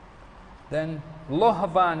 Then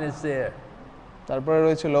Lohavan is there. তারপরে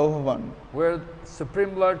রয়েছে লৌহবান, where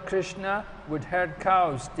Supreme Lord Krishna would herd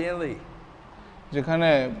cows daily. যেখানে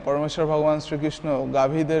পরমেশ্বর ভগবান Shrikrishna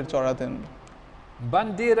গাভীদের চড়াতেন।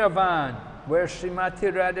 Bandiravan, where Srimati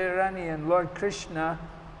Radharani and Lord Krishna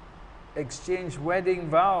exchanged wedding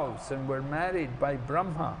vows and were married by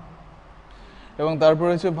Brahma. এবং তারপর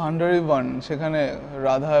হচ্ছে ভান্ডারি বন, সেখানে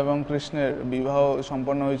রাধা এবং কৃষ্ণের বিবাহ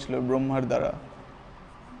সম্পন্ন হয়েছিল ব্রহ্মার দ্বারা।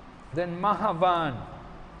 Then Mahavan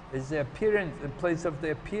is the appearance, the place of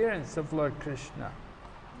the appearance of Lord Krishna.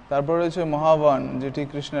 তারপর হচ্ছে মহাবন, যেটি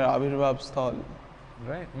কৃষ্ণের আবির্ভাব স্থল।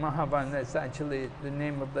 Right, Mahavan, that's actually the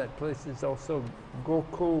name of that place is also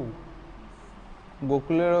Gokul.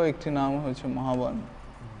 গোকুলেরও একটি নাম হচ্ছে মহাবন।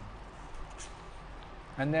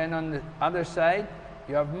 And then on the other side,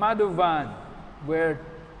 you have Madhuvan, where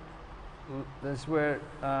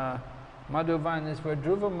Madhuvan is where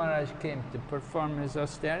Dhruva Maharaj came to perform his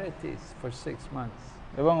austerities for 6 months.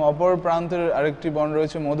 এবং অপর প্রান্তের আরেকটি বন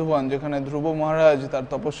রয়েছে মধুবন, যেখানে ধ্রুব মহারাজ তার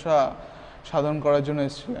তপস্যা সাধন করার জন্য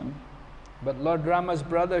এসেছিলেন। But Lord Rama's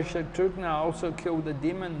brother Shatrughna also killed a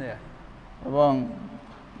demon there. এবং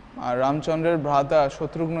রামচন্দ্রের ভ্রাতা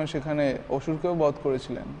শত্রুঘ্ন সেখানে অসুরকেও বধ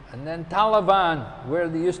করেছিলেন। And then Talavan, where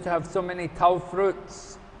they used to have so many tal fruits.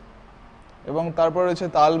 এবং তারপর রয়েছে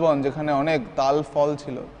তালবন, যেখানে অনেক তাল ফল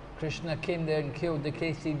ছিল। Krishna came there and killed the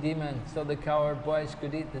Kesi demon so the cowherd boys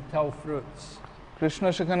could eat the tal fruits. Krishna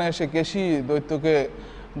সেখানে এসে কেশী দৈত্যকে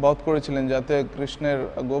বধ করেছিলেন, যাতে কৃষ্ণের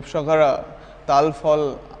গোপসখারা তাল ফল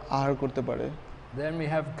আহার করতে পারে। Then we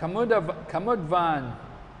have Kamudvan.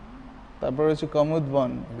 তারপর রয়েছে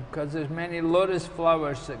কমুদবন, Because there's many lotus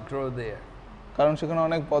flowers that grow there. কারণ সেখানে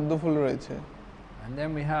অনেক পদ্ম ফুল রয়েছে। And then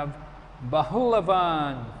we have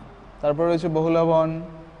Bahulavan, তারপর রয়েছে বহুলাবন,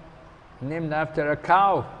 named after a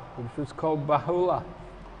cow, which was called Bahula.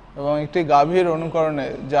 এবং একটি গাভীর অনুকরণে,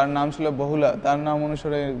 যার নাম ছিল বহুলা, তার নাম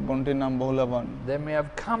অনুসারে বনটির নাম বহুলাবন। Then we have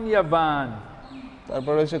Kamyavan,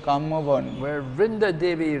 তারপর রয়েছে Kamyavan, where Vrinda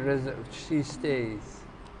Devi she stays.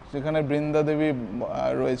 যেখানে বৃন্দা দেবী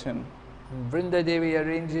রয়েছেন। Vrinda Devi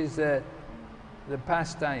arranges the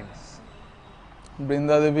pastimes.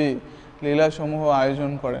 Brinda দেবী লীলা সমূহ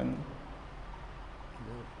আয়োজন করেন।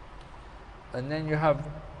 And then you have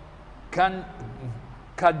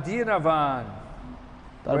Kadiravan.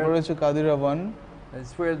 তারপর রয়েছে কাদিরাবন,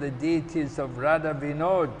 It's where the deities of Radha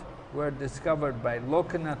Vinod were discovered by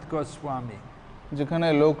Lokanath Goswami. যেখানে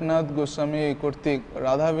লোকনাথ গোস্বামী কর্তৃক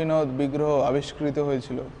রাধা বিনোদ বিগ্রহ আবিষ্কৃত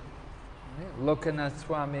হয়েছিল। Lokanath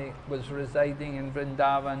Swami was residing in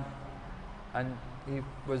Vrindavan and he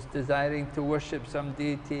was desiring to worship some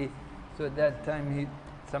deity. So at that time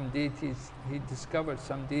he discovered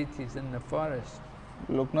some deities in the forest.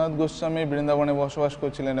 Loknath Goswami বৃন্দাবনে বসবাস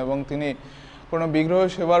করছিলেন এবং তিনি কোনো বিগ্রহ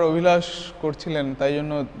সেবার অভিলাষ করছিলেন, তাই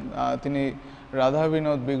জন্য তিনি রাধা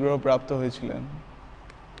বিনোদ বিগ্রহ প্রাপ্ত হয়েছিলেন।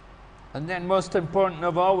 And then most important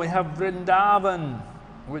of all, we have Vrindavan,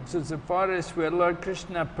 which is a forest where Lord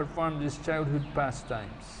Krishna performed his childhood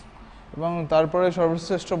pastimes. এবং তারপরে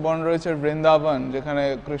সর্বশ্রেষ্ঠ বন রয়েছে বৃন্দাবন, যেখানে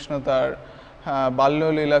কৃষ্ণ তার বাল্য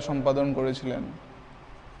লীলা সম্পাদন করেছিলেন।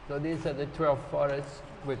 So these are the 12 forests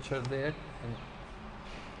which are there.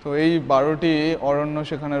 তো এই 12টি অরণ্য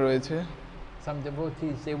সেখানে রয়েছে। Some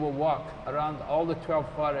devotees, they will walk around all the 12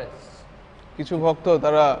 forests. কিছু ভক্ত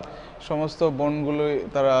তারা সমস্ত বনগুলোই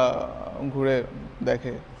তারা ঘুরে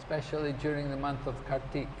দেখে, Especially during the month of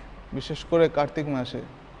Kartik. বিশেষ করে কার্তিক মাসে।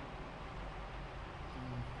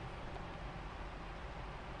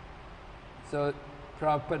 So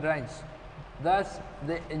Prabhupada writes, thus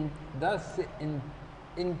the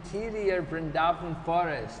interior Vrindavan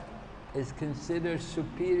forest is considered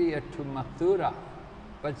superior to Mathura,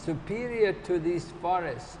 but superior to these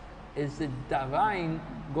forests is the divine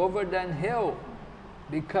Govardhan hill,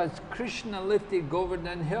 because Krishna lifted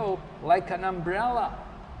Govardhan hill like an umbrella,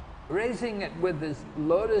 raising it with his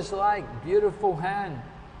lotus-like beautiful hand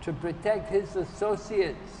to protect his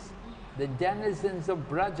associates, the denizens of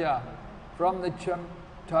Braja, from the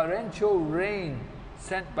torrential rain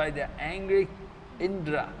sent by the angry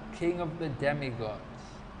Indra, king of the demigods.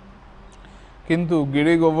 কিন্তু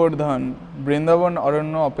গিরি গোবর্ধন বৃন্দাবন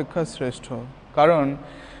অরণ্য অপেক্ষা শ্রেষ্ঠ, কারণ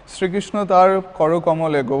শ্রীকৃষ্ণ তার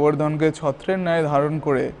করকমলে গোবর্ধনকে ছত্রের ন্যায় ধারণ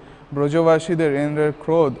করে ব্রজবাসীদের ইন্দ্রের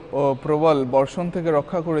ক্রোধ ও প্রবল বর্ষণ থেকে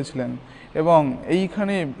রক্ষা করেছিলেন, এবং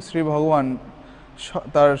এইখানে শ্রী ভগবান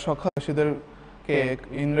তার সখাবাসীদেরকে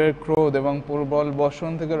ইন্দ্রের ক্রোধ এবং প্রবল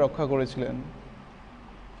বর্ষণ থেকে রক্ষা করেছিলেন।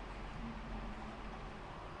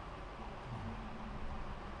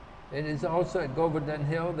 It is also at Govardhan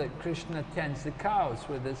Hill that Krishna tends the cows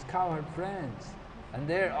with his cowherd friends. And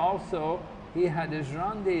there also he had his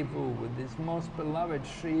rendezvous with his most beloved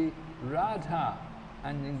Sri Radha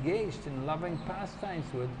and engaged in loving pastimes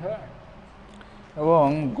with her. এবং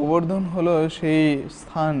গোবর্ধন হলো সেই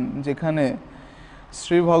স্থান যেখানে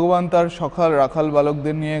শ্রী ভগবান তার সখাল রাখাল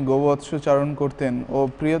বালকদের নিয়ে গোবৎস চারণ করতেন ও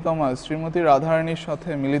প্রিয়তমা শ্রীমতী রাধারানীর সাথে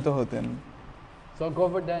মিলিত হতেন। So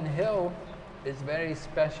Govardhan Hill is very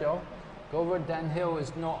special. Govardhan Hill is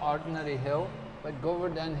no ordinary hill. but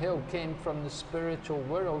Govardhan Hill came from the spiritual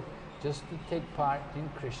world just to take part in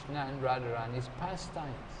Krishna and Radharani's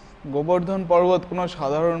pastimes. Gobardhan পর্বত কোনো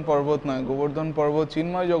সাধারণ পর্বত নয়। গোবর্ধন পর্বত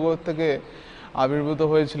চিন্ময় জগৎ থেকে আবির্ভূত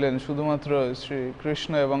হয়েছিলেন শুধুমাত্র শ্রী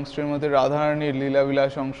কৃষ্ণ এবং শ্রীমতী রাধারানীর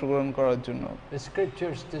লীলাবিলাসে অংশগ্রহণ করার জন্য। The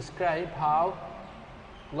scriptures describe how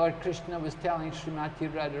Lord Krishna was telling Srimati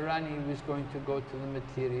Radharani he was going to go to the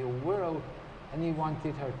material world and he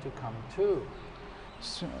wanted her to come too.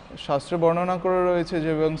 শাস্ত্রে বর্ণনা করা রয়েছে যে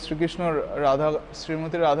এবং শ্রীকৃষ্ণ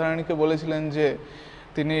শ্রীমতী রাধারানীকে বলেছিলেন যে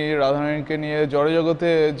তিনি রাধারানীকে নিয়ে জড়জগতে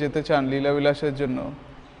যেতে চান লীলাবিলাসের জন্য।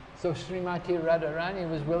 So Srimati Radharani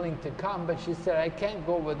was willing to come, but she said, I can't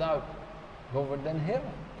go without Govardhan Hill.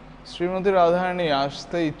 Shrimati Radharani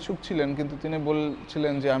আসতে ইচ্ছুক ছিলেন, কিন্তু তিনি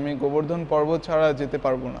বলছিলেন যে আমি গোবর্ধন পর্বত ছাড়া যেতে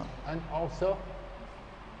পারবো না। And also,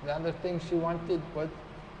 the other thing she wanted was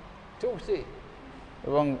Tulsi.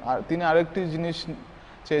 এবং তিনি আরেকটি জিনিস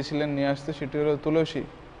চেয়েছিলেন নিয়ে আসতে, সেটি হলো তুলসী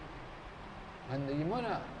and the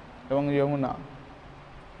Yamuna. এবং Jamuna.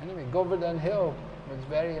 Anyway, Govardhan Hill was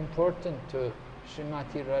very important to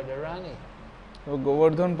Srimati Radharani.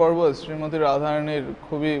 Gobardhan পর্বত শ্রীমতী রাধারানীর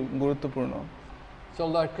খুবই গুরুত্বপূর্ণ। So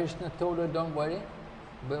Lord Krishna told her, don't worry,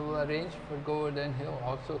 we will arrange for Govardhan Hill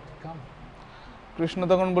also to come. Krishna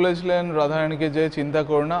তখন বলেছিলেন রাধারানীকে যে চিন্তা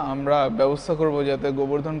করো না, আমরা ব্যবস্থা করব যাতে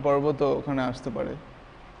গোবর্ধন পর্বত ওখানে আসতে পারে।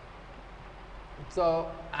 So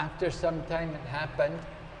after some time it happened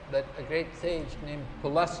that a great sage named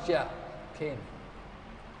Pulastya came.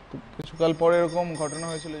 কিছুকাল পরে এরকম ঘটনা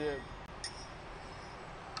হয়েছিল যে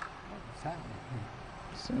What's happening?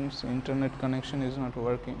 Seems internet connection is not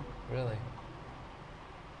working. Really?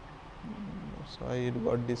 So it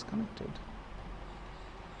got disconnected.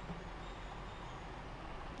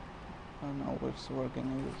 And now it's working,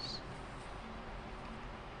 I guess.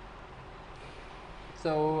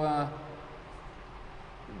 So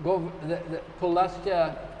the Pulastya,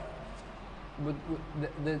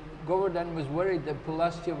 the Govardhan was worried that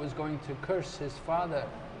Pulastya was going to curse his father.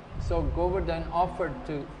 So Govardhan offered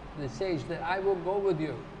to the sage that I will go with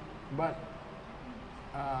you, but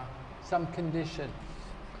some conditions.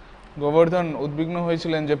 Gobardhan উদ্বিগ্ন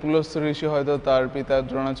হয়েছিলেন যে পুলস্ত্য ঋষি হয়তো তার পিতা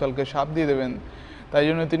দ্রোণাচলকে শাপ দিয়ে দেবেন, তাই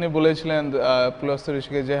জন্য তিনি বলেছিলেন পুলস্ত্য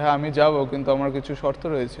ঋষিকে যে হ্যাঁ আমি যাব, কিন্তু আমার কিছু শর্ত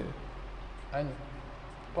রয়েছে। And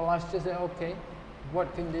Pulastya said, okay, what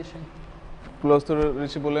condition? Pulastya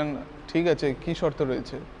ঋষি বলেন ঠিক আছে, কি শর্ত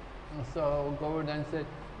রয়েছে? So Govardhan said,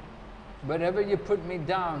 wherever you put me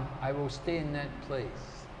down, I will stay in that place.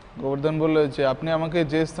 Gobardhan বলল যে আপনি আমাকে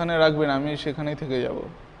যে স্থানে রাখবেন আমি সেখানেই থেকে যাব।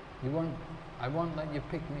 I won't let you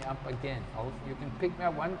pick me up again. You can pick me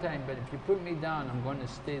up one time, but if you put me down, I'm going to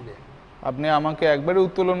stay there. আপনি আমাকে একবারে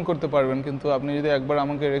উত্তোলন করতে পারবেন, কিন্তু আপনি যদি একবার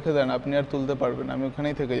আমাকে রেখে দেন আপনি আর তুলতে পারবেন, আমি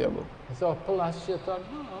ওখানেই থেকে যাব। So Pulastya thought,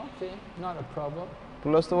 oh, okay, not a problem.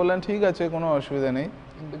 Pulastya বললেন ঠিক আছে, কোনো অসুবিধা নেই।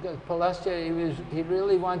 Because Pulastya, he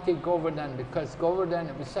really wanted Govardhan, because Govardhan,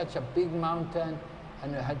 it was such a big mountain and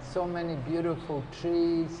it had so many beautiful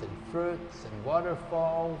trees and fruits and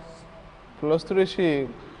waterfalls. Pulastya ঋষি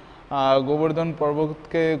গোবর্ধন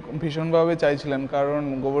পর্বতকে ভীষণভাবে চাইছিলেন, কারণ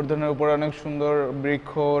গোবর্ধনের উপরে অনেক সুন্দর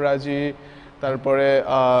বৃক্ষ রাজি, তারপরে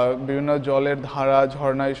বিভিন্ন জলের ধারা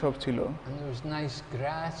ঝর্ণা এসব ছিল।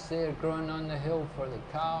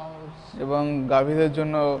 এবং গাভীদের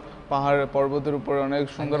জন্য পাহাড় পর্বতের উপরে অনেক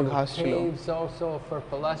সুন্দর ঘাস ছিল।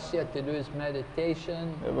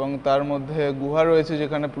 এবং তার মধ্যে গুহা রয়েছে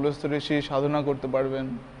যেখানে পুলস্ত্য ঋষি সাধনা করতে পারবেন।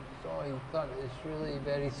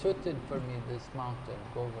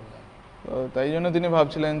 তাই জন্য তিনি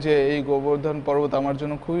ভাবছিলেন যে এই গোবর্ধন পর্বত আমার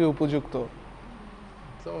জন্য খুবই উপযুক্ত।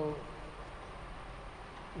 So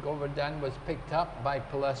Govardhan was picked up by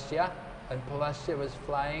Pulastya, and Pulastya was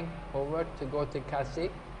flying over to go to Kasi.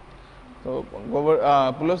 তো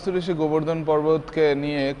পুলস্ত্য ঋষি গোবর্ধন পর্বতকে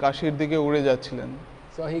নিয়ে কাশীর দিকে উড়ে যাচ্ছিলেন।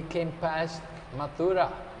 So he came past Mathura.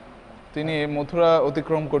 তিনি মথুরা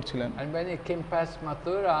অতিক্রম করছিলেন। And when he came past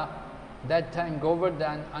Mathura, that time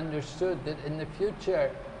Govardhan understood that in the future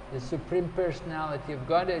the Supreme Personality of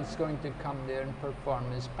God is going to come there and perform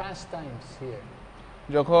his pastimes here.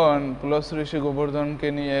 যখন পুলস্ত্য ঋষি গোবর্ধনকে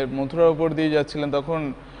নিয়ে মথুরার উপর দিয়ে যাচ্ছিলেন, তখন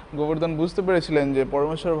গোবর্ধন বুঝতে পেরেছিলেন যে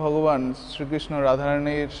পরমেশ্বর ভগবান শ্রীকৃষ্ণ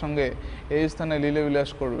রাধারানীর সঙ্গে এই স্থানে লীলাবিলাস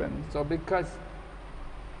করবেন। So because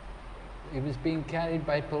he was being carried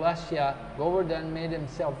by Pulastya, Govardhan made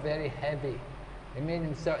himself very heavy.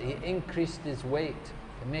 He increased his weight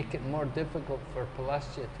to make it more difficult for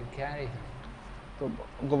Pulastya to carry him. তো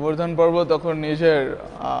গোবর্ধন পর্বত তখন নিজের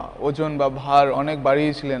ওজন বা ভার অনেক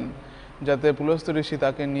বাড়িয়েছিলেন, যাতে পুলস্ত্য ঋষি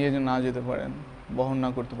তাকে নিয়ে না যেতে পারেন, বহন না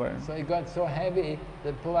করতে পারেন। So he got so heavy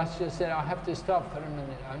that Pulastya said, "I have to stop for a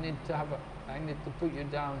minute. I need to put you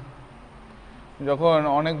down." যখন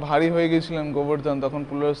অনেক ভারী হয়ে গেছিলেন গোবর্ধন, তখন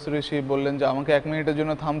পুলস্ত্য ঋষি বললেন যে আমাকে 1 মিনিটের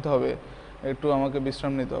জন্য থামতে হবে, একটু আমাকে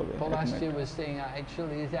বিশ্রাম নিতে হবে। Pulasthya was saying,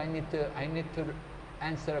 actually, I need to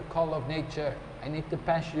answer a call of nature. I need to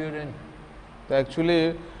pass urine. তো অ্যাকচুয়ালি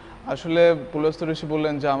আসলে পুলস্ত্য ঋষি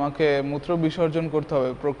বললেন যে আমাকে মূত্র বিসর্জন করতে হবে,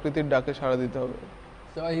 প্রকৃতির ডাকে সাড়া দিতে হবে।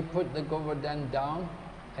 So he put the Govardhan down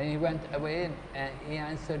and he went away and he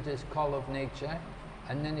answered his call of nature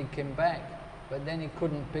and then he came back, but then he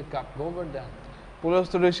couldn't pick up Govardhan.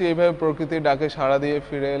 Pulastya ঋষি এইভাবে প্রকৃতির ডাকে সাড়া দিয়ে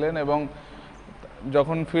ফিরে এলেন এবং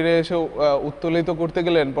যখন ফিরে এসে উত্তোলিত করতে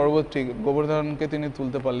গেলেন পর্বতটি, গোবর্ধনকে তিনি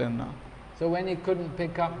তুলতে পারলেন না। So when he couldn't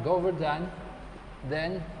pick up Govardhan,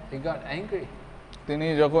 then he got angry. তিনি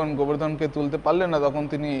যখন গোবর্ধনকে তুলতে পারলেন না তখন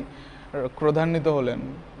তিনি ক্রোধান্বিত হলেন।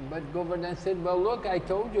 But Govardhan said, well look, I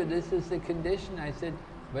told you this is the condition. I said,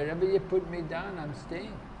 wherever you put me down, I'm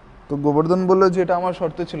staying. তো গোবর্ধন বলল যে এটা আমার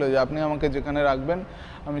শর্ত ছিল যে আপনি আমাকে যেখানে রাখবেন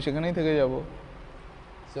আমি সেখানেই থেকে যাব।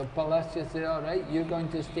 So Pulasthya said, all right, you're going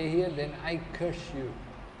to stay here, then I curse you.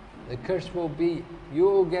 The curse will be, you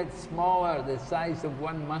will get smaller, the size of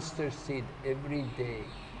one mustard seed every day.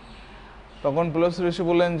 তখন পুলস্ত্য ঋষি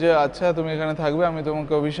বললেন যে আচ্ছা তুমি এখানে থাকবে, আমি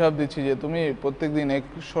তোমাকে অভিশাপ দিচ্ছি যে তুমি প্রত্যেকদিন এক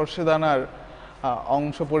সর্ষে দানার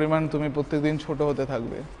অংশ পরিমাণ তুমি প্রত্যেকদিন ছোট হতে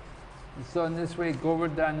থাকবে। So in this way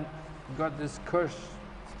Govardhan got this curse.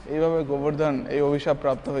 এইভাবে গোবর্ধন এই অভিশাপ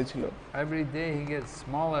প্রাপ্ত হয়েছিল। Every day he gets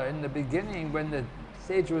smaller. In the beginning when the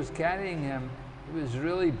sage was carrying him, he was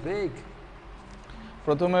really big.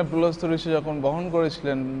 প্রথমে পুলস্ত্য ঋষি যখন বহন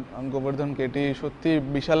করেছিলেন গোবর্ধনকে, এটি সত্যি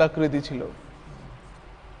বিশালাকৃতি ছিল।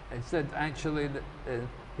 It said actually that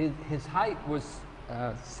his height was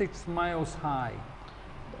 6 miles high.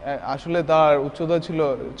 আসলে তার উচ্চতা ছিল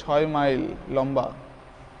 6 মাইল লম্বা।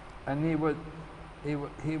 And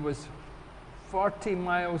he was 40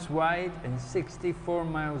 miles wide and 64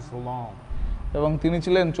 miles long. এবং তিনি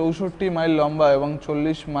ছিলেন 64 মাইল লম্বা এবং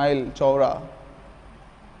 40 মাইল চওড়া।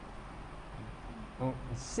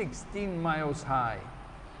 16 miles high.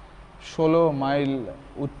 16 মাইল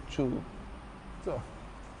উঁচু। So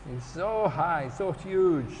he's so high, so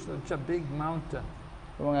huge, such a big mountain.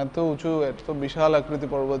 এবং এত উঁচু, এত বিশাল আকৃতি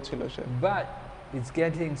পর্বত ছিল সে। But it's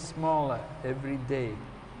getting smaller every day.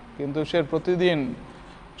 কিন্তু সে প্রতিদিন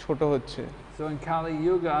ছোট হচ্ছে। So in Kali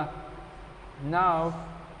Yuga, now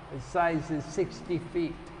his size is 60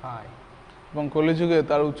 feet high. এবং কলিযুগে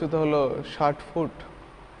তার উচ্চতা হলো 60 foot.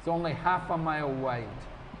 It's only half a mile wide.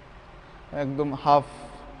 একদম half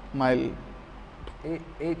mile.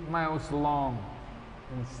 8 miles long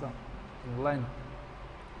in length.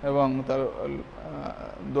 এবং তার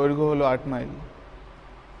দৈর্ঘ্য হলো 8 mile.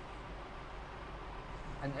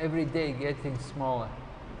 And every day getting smaller.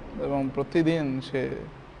 এবং প্রতিদিন সে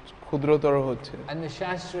ক্ষুদ্রতর হচ্ছে। And the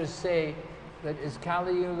Shastras say that as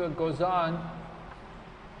Kali Yuga goes on,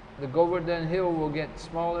 the Govardhan hill will get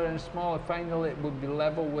smaller and smaller. Finally, it will be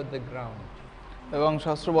level with the ground. এবং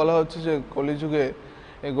শাস্ত্র বলা হচ্ছে যে কলিযুগে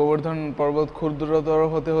এই গোবর্ধন পর্বত ক্ষুদ্রতর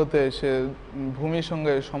হতে হতে সে ভূমির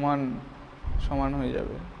সঙ্গে সমান হয়ে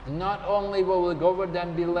যাবে। Not only will the Govardhan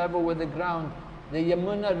be level with the ground, the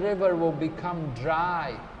Yamuna river will become dry.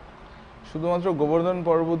 শুধুমাত্র গোবর্ধন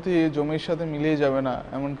পর্বতই জমির সাথে মিলিয়ে যাবে না,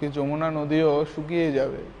 এমনকি যমুনা নদীও শুকিয়ে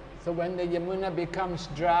যাবে। So when the Yamuna becomes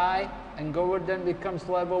dry and Govardhan becomes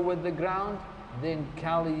level with the ground, then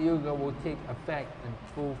Kali Yuga will take effect in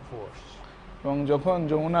full force. এবং যখন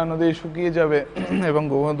যমুনা নদী শুকিয়ে যাবে এবং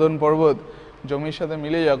গোবর্ধন পর্বত জমির সাথে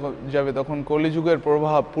মিলে যাবে তখন কলিযুগের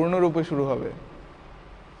প্রভাব পূর্ণরূপে শুরু হবে।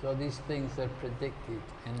 So these things are predicted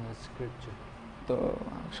in the scripture. তো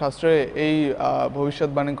শাস্ত্রে এই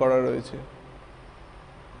ভবিষ্যৎবাণী করা রয়েছে।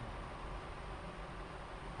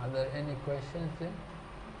 Are there any questions then?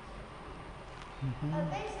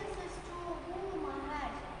 Basis is to Guru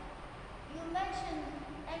Maharaj. You mentioned,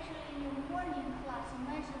 actually in your morning class, you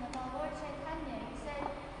mentioned about Lord Chaitanya. You said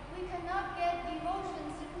we cannot get devotion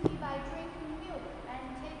simply by drinking milk and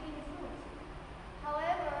taking fruit.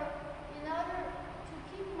 However, in order to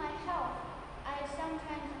keep my health,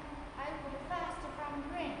 I would fast from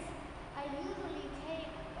grains. I usually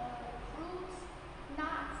take fruits,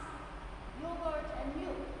 nuts, yogurt, and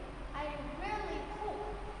milk. I rarely cook.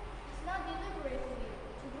 It's not deliberately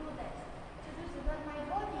to do this, but my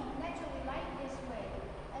body naturally likes this way.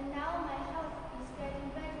 And now my health is getting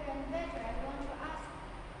better and better. I want to ask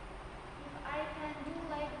if I can do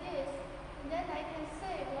like this, and then I can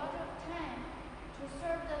save a lot of time to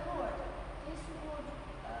serve the Lord. This would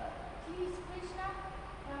please Krishna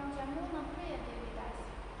from Jamuna Priya Devidas.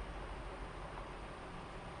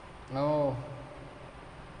 Oh.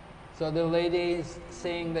 So the lady is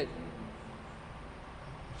saying that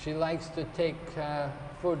she likes to take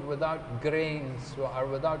food without grains or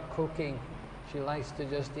without cooking. She likes to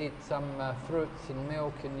just eat some fruits and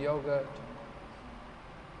milk and yogurt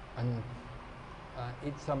and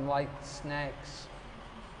eat some light snacks.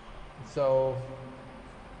 So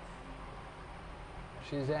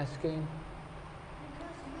she's asking.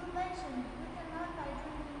 Because you mentioned we cannot by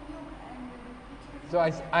drinking milk and eating. So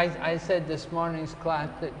I said this morning's class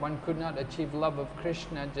that one could not achieve love of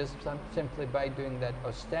Krishna just simply by doing that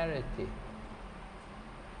austerity.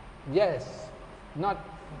 Yes,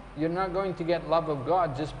 you're not going to get love of God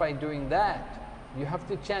just by doing that. You have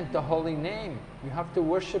to chant the holy name. You have to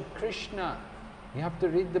worship Krishna. You have to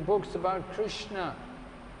read the books about Krishna.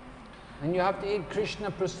 And you have to eat Krishna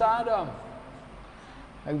prasadam.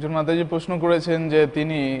 একজন মাতাজি প্রশ্ন করেছেন যে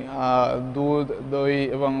তিনি দুধ দই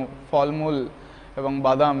এবং ফলমূল এবং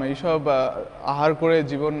বাদাম এইসব আহার করে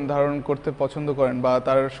জীবন ধারণ করতে পছন্দ করেন বা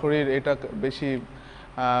তার শরীর এটা বেশি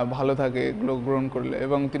ভালো থাকে এগুলো গ্রহণ করলে,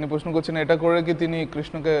 এবং তিনি প্রশ্ন করছেন এটা করে কি তিনি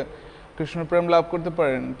কৃষ্ণ প্রেম লাভ করতে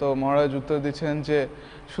পারেন। তো মহারাজ উত্তর দিচ্ছেন যে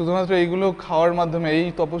শুধুমাত্র এইগুলো খাওয়ার মাধ্যমে, এই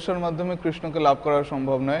তপস্যার মাধ্যমে কৃষ্ণকে লাভ করা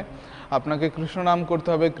সম্ভব নয়। আপনাকে কৃষ্ণ নাম করতে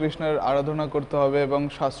হবে, কৃষ্ণের আরাধনা করতে হবে এবং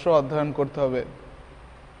শাস্ত্র অধ্যয়ন করতে হবে।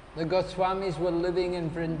 The Goswamis were living in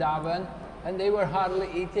Vrindavan and they were hardly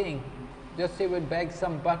eating. Just they would beg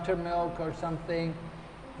some buttermilk or something.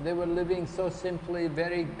 They were living so simply,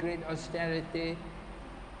 very great austerity.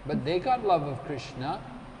 But they got love of Krishna.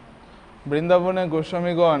 বৃন্দাবনে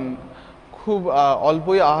গোস্বামীগণ খুব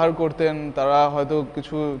অল্পই আহার করতেন, তারা হয়তো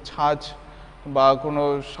কিছু ছাঁচ বা কোনো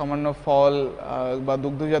সামান্য ফল বা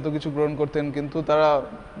দুগ্ধজাত কিছু গ্রহণ করতেন, কিন্তু তারা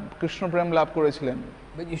কৃষ্ণ প্রেম লাভ করেছিলেন।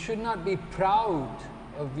 But you should not be proud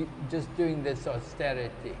of just doing this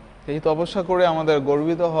austerity. এই তপস্যা করে আমাদের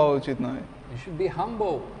গর্বিত হওয়া উচিত নয়। You should be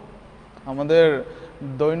humble. আমাদের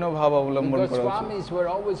দৈন্য ভাব অবলম্বন করা উচিত। Goswamis were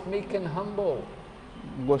always meek and humble.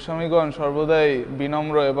 গোস্বামীগণ সর্বদাই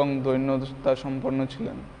বিনম্র এবং দৈন্যতা সম্পন্ন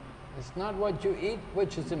ছিলেন। It's not what you eat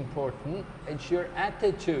which is important, it's your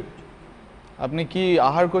attitude. আপনি কি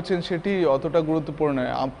আহার করছেন সেটি অতটা গুরুত্বপূর্ণ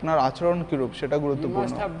নয়, আপনার আচরণ কিরূপ সেটা গুরুত্বপূর্ণ।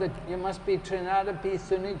 You must be trinadapi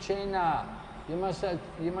sunichena. You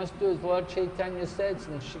must do as Lord Chaitanya says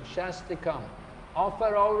in Shastikam.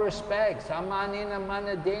 Offer all respects, amanina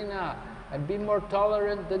manadena, and be more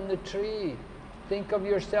tolerant than the tree. Think of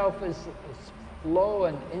yourself as low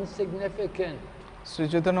and insignificant. Shri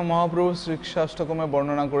Chaitanya Mahaprabhu শ্রীশাষ্টকমে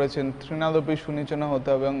বর্ণনা করেছেন তৃণাদপি সুনিচনা হতে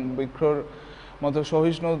হবে এবং বৃক্ষর মতো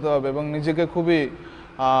সহিষ্ণু হতে হবে এবং নিজেকে খুবই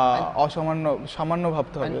সামান্য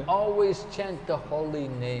ভাবতে হবে। And always chant the holy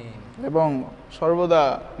name. এবং সর্বদা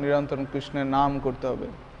নিরন্তর কৃষ্ণের নাম করতে হবে।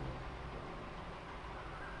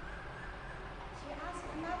 She asked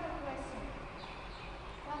another question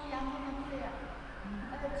from Yamuna Priya.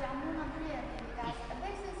 Jamuna Priya Devidas.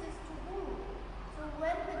 This is to who? So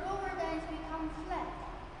when the Govardhans become flat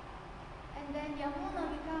and then Yamuna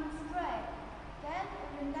becomes dry, then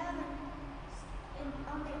Vrindavan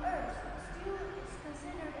on the earth still is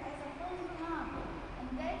considered as a holy town. And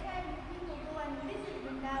that time people go and visit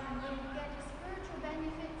Vrindavan, they get spiritual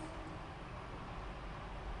benefits.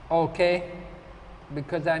 Okay,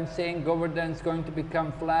 because I'm saying Govardhan is going to become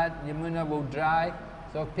flat, Yamuna will dry,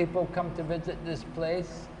 so if people come to visit this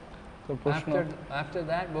place, after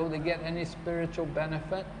that, will they get any spiritual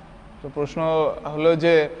benefit? তো প্রশ্ন হলো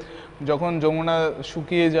যে যখন যমুনা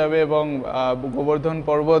শুকিয়ে যাবে এবং গোবর্ধন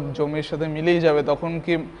পর্বত জমির সাথে মিলেই যাবে, তখন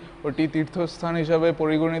কি ওটি তীর্থস্থান হিসাবে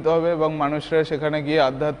পরিগণিত হবে এবং মানুষরা সেখানে গিয়ে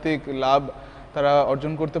আধ্যাত্মিক লাভ তারা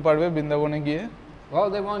অর্জন করতে পারবে বৃন্দাবনে গিয়ে? Well,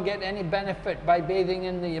 they won't get any benefit by bathing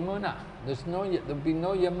in the Yamuna. There'll be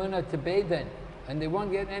no Yamuna to bathe in, and they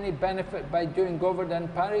won't get any benefit by doing Govardhan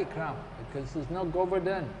Parikram because there's no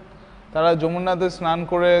Govardhan. তারা যমুনাতে স্নান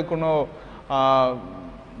করে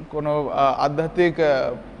কোনো আধ্যাত্মিক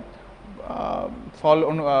ফল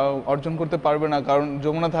অর্জন করতে পারবে না, কারণ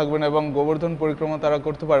যমুনা থাকবে না, এবং গোবর্ধন পরিক্রমা তারা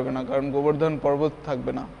করতে পারবে না কারণ গোবর্ধন পর্বত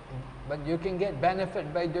থাকবে না। But you can get benefit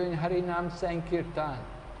by doing Harinam Sankirtan.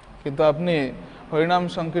 কিন্তু আপনি হরিনাম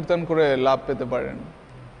সংকীর্তন করে লাভ পেতে পারেন।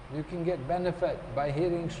 You can get benefit by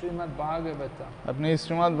hearing Srimad Bhagavatam. আপনি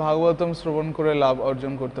শ্রীমদ্ ভাগবতম শ্রবণ করে লাভ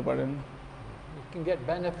অর্জন করতে পারেন। You can get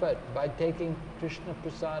benefit by taking Krishna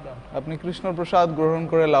Prasadam. আপনি কৃষ্ণ প্রসাদ গ্রহণ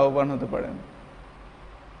করে লাভবান হতে পারেন।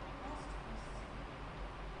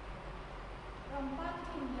 From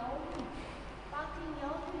Bhakti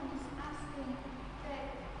is asking that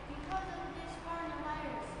because of this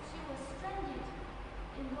coronavirus, she was stranded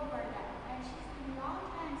in Govardhan and she's been a long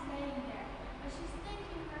time staying there. But she's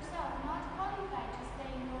thinking herself not qualified to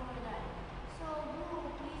stay in Govardhan. So Guru,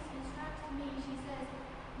 please instruct me. She says,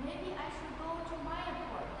 maybe I should go to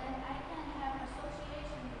Mayapur, then I can have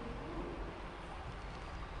association with Guru.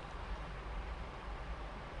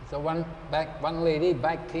 So one lady,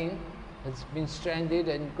 Bhakti, has been stranded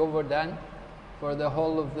in Govardhan for the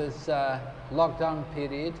whole of this lockdown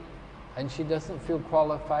period, and she doesn't feel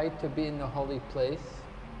qualified to be in the holy place.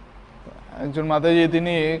 একজন মাতাজি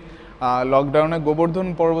তিনি লকডাউনে গোবর্ধন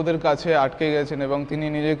পর্বতের কাছে আটকে গেছেন এবং তিনি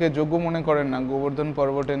নিজেকে যোগ্য মনে করেন না গোবর্ধন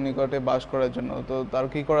পর্বতের নিকটে বাস করার জন্য। তো তার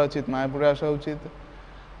কি করা উচিত? মায়াপুরে আসা উচিত?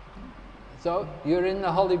 So you're in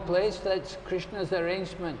the holy place, that's Krishna's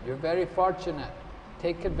arrangement. You're very fortunate.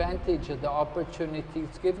 Take advantage of the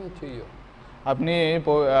opportunities given to you. আপনি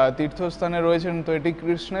তীর্থস্থানে রয়েছেন, তো এটি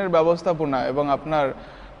কৃষ্ণের ব্যবস্থাপনা এবং আপনার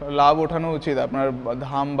লাভ ওঠানো উচিত, আপনার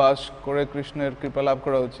ধাম বাস করে কৃষ্ণের কৃপা লাভ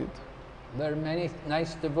করা উচিত। There are many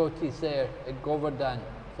nice devotees there at Govardhan,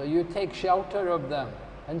 so you take shelter of them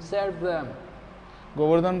and serve them.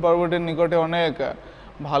 Gobardhan পর্বতের নিকটে অনেক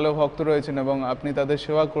ভালো ভক্ত রয়েছেন এবং আপনি তাদের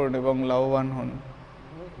সেবা করুন এবং লাভবান হন।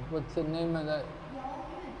 What's the name of that?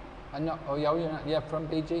 Oh, Yaoyuan, yeah, from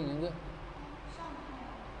Beijing, is it?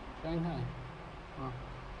 Shanghai.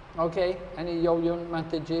 Oh. Okay, any Yaoyuan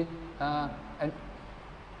Mataji? And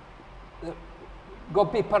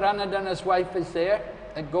Gopi Paranadhana's wife is there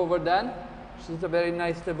at Govardhan. She's a very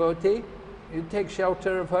nice devotee. You take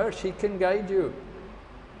shelter of her, she can guide you.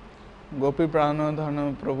 Gopi প্রাণধন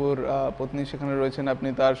প্রভুর পত্নী সেখানে রয়েছেন, আপনি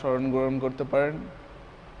তার শরণ গ্রহণ করতে পারেন।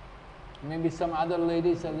 Maybe some other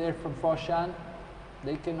ladies are there from Foshan.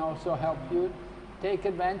 They can also help you. Take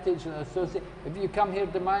advantage of the associate. If you come here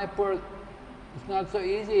to Mayapur, it's not so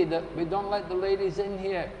easy. We don't let the ladies in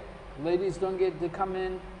here. Ladies don't get to come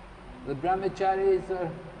in. The brahmacharis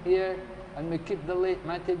are here, and we keep the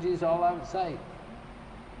Matajis all outside.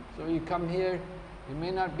 So you come here, you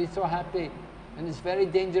may not be so happy. And it's very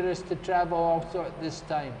dangerous to travel also at this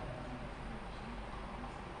time.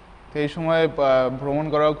 এই সময় ভ্রমণ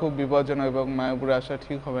করা খুব বিপজ্জনক এবং মায়াপুরে আসা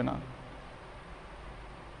ঠিক হবে না।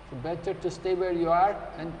 So better to stay where you are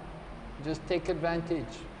and just take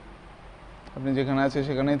advantage. আপনি যেখানে আছেন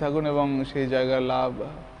সেখানেই থাকুন এবং সেই জায়গার লাভ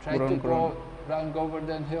গ্রহণ করুন। Try to go around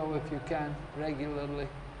Govardhan Hill if you can regularly.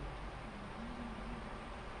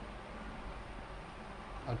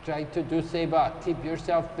 Or try to do seva. Keep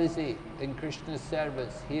yourself busy in Krishna's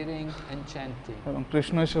service, hearing and chanting. এবং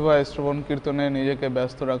কৃষ্ণ সেবায় শ্রবণ কীর্তনে নিজেকে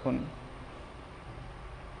ব্যস্ত রাখুন।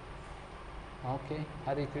 Okay,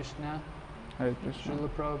 Hare Krishna. হরে Krishna. Srila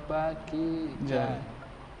Prabhupada ki jai.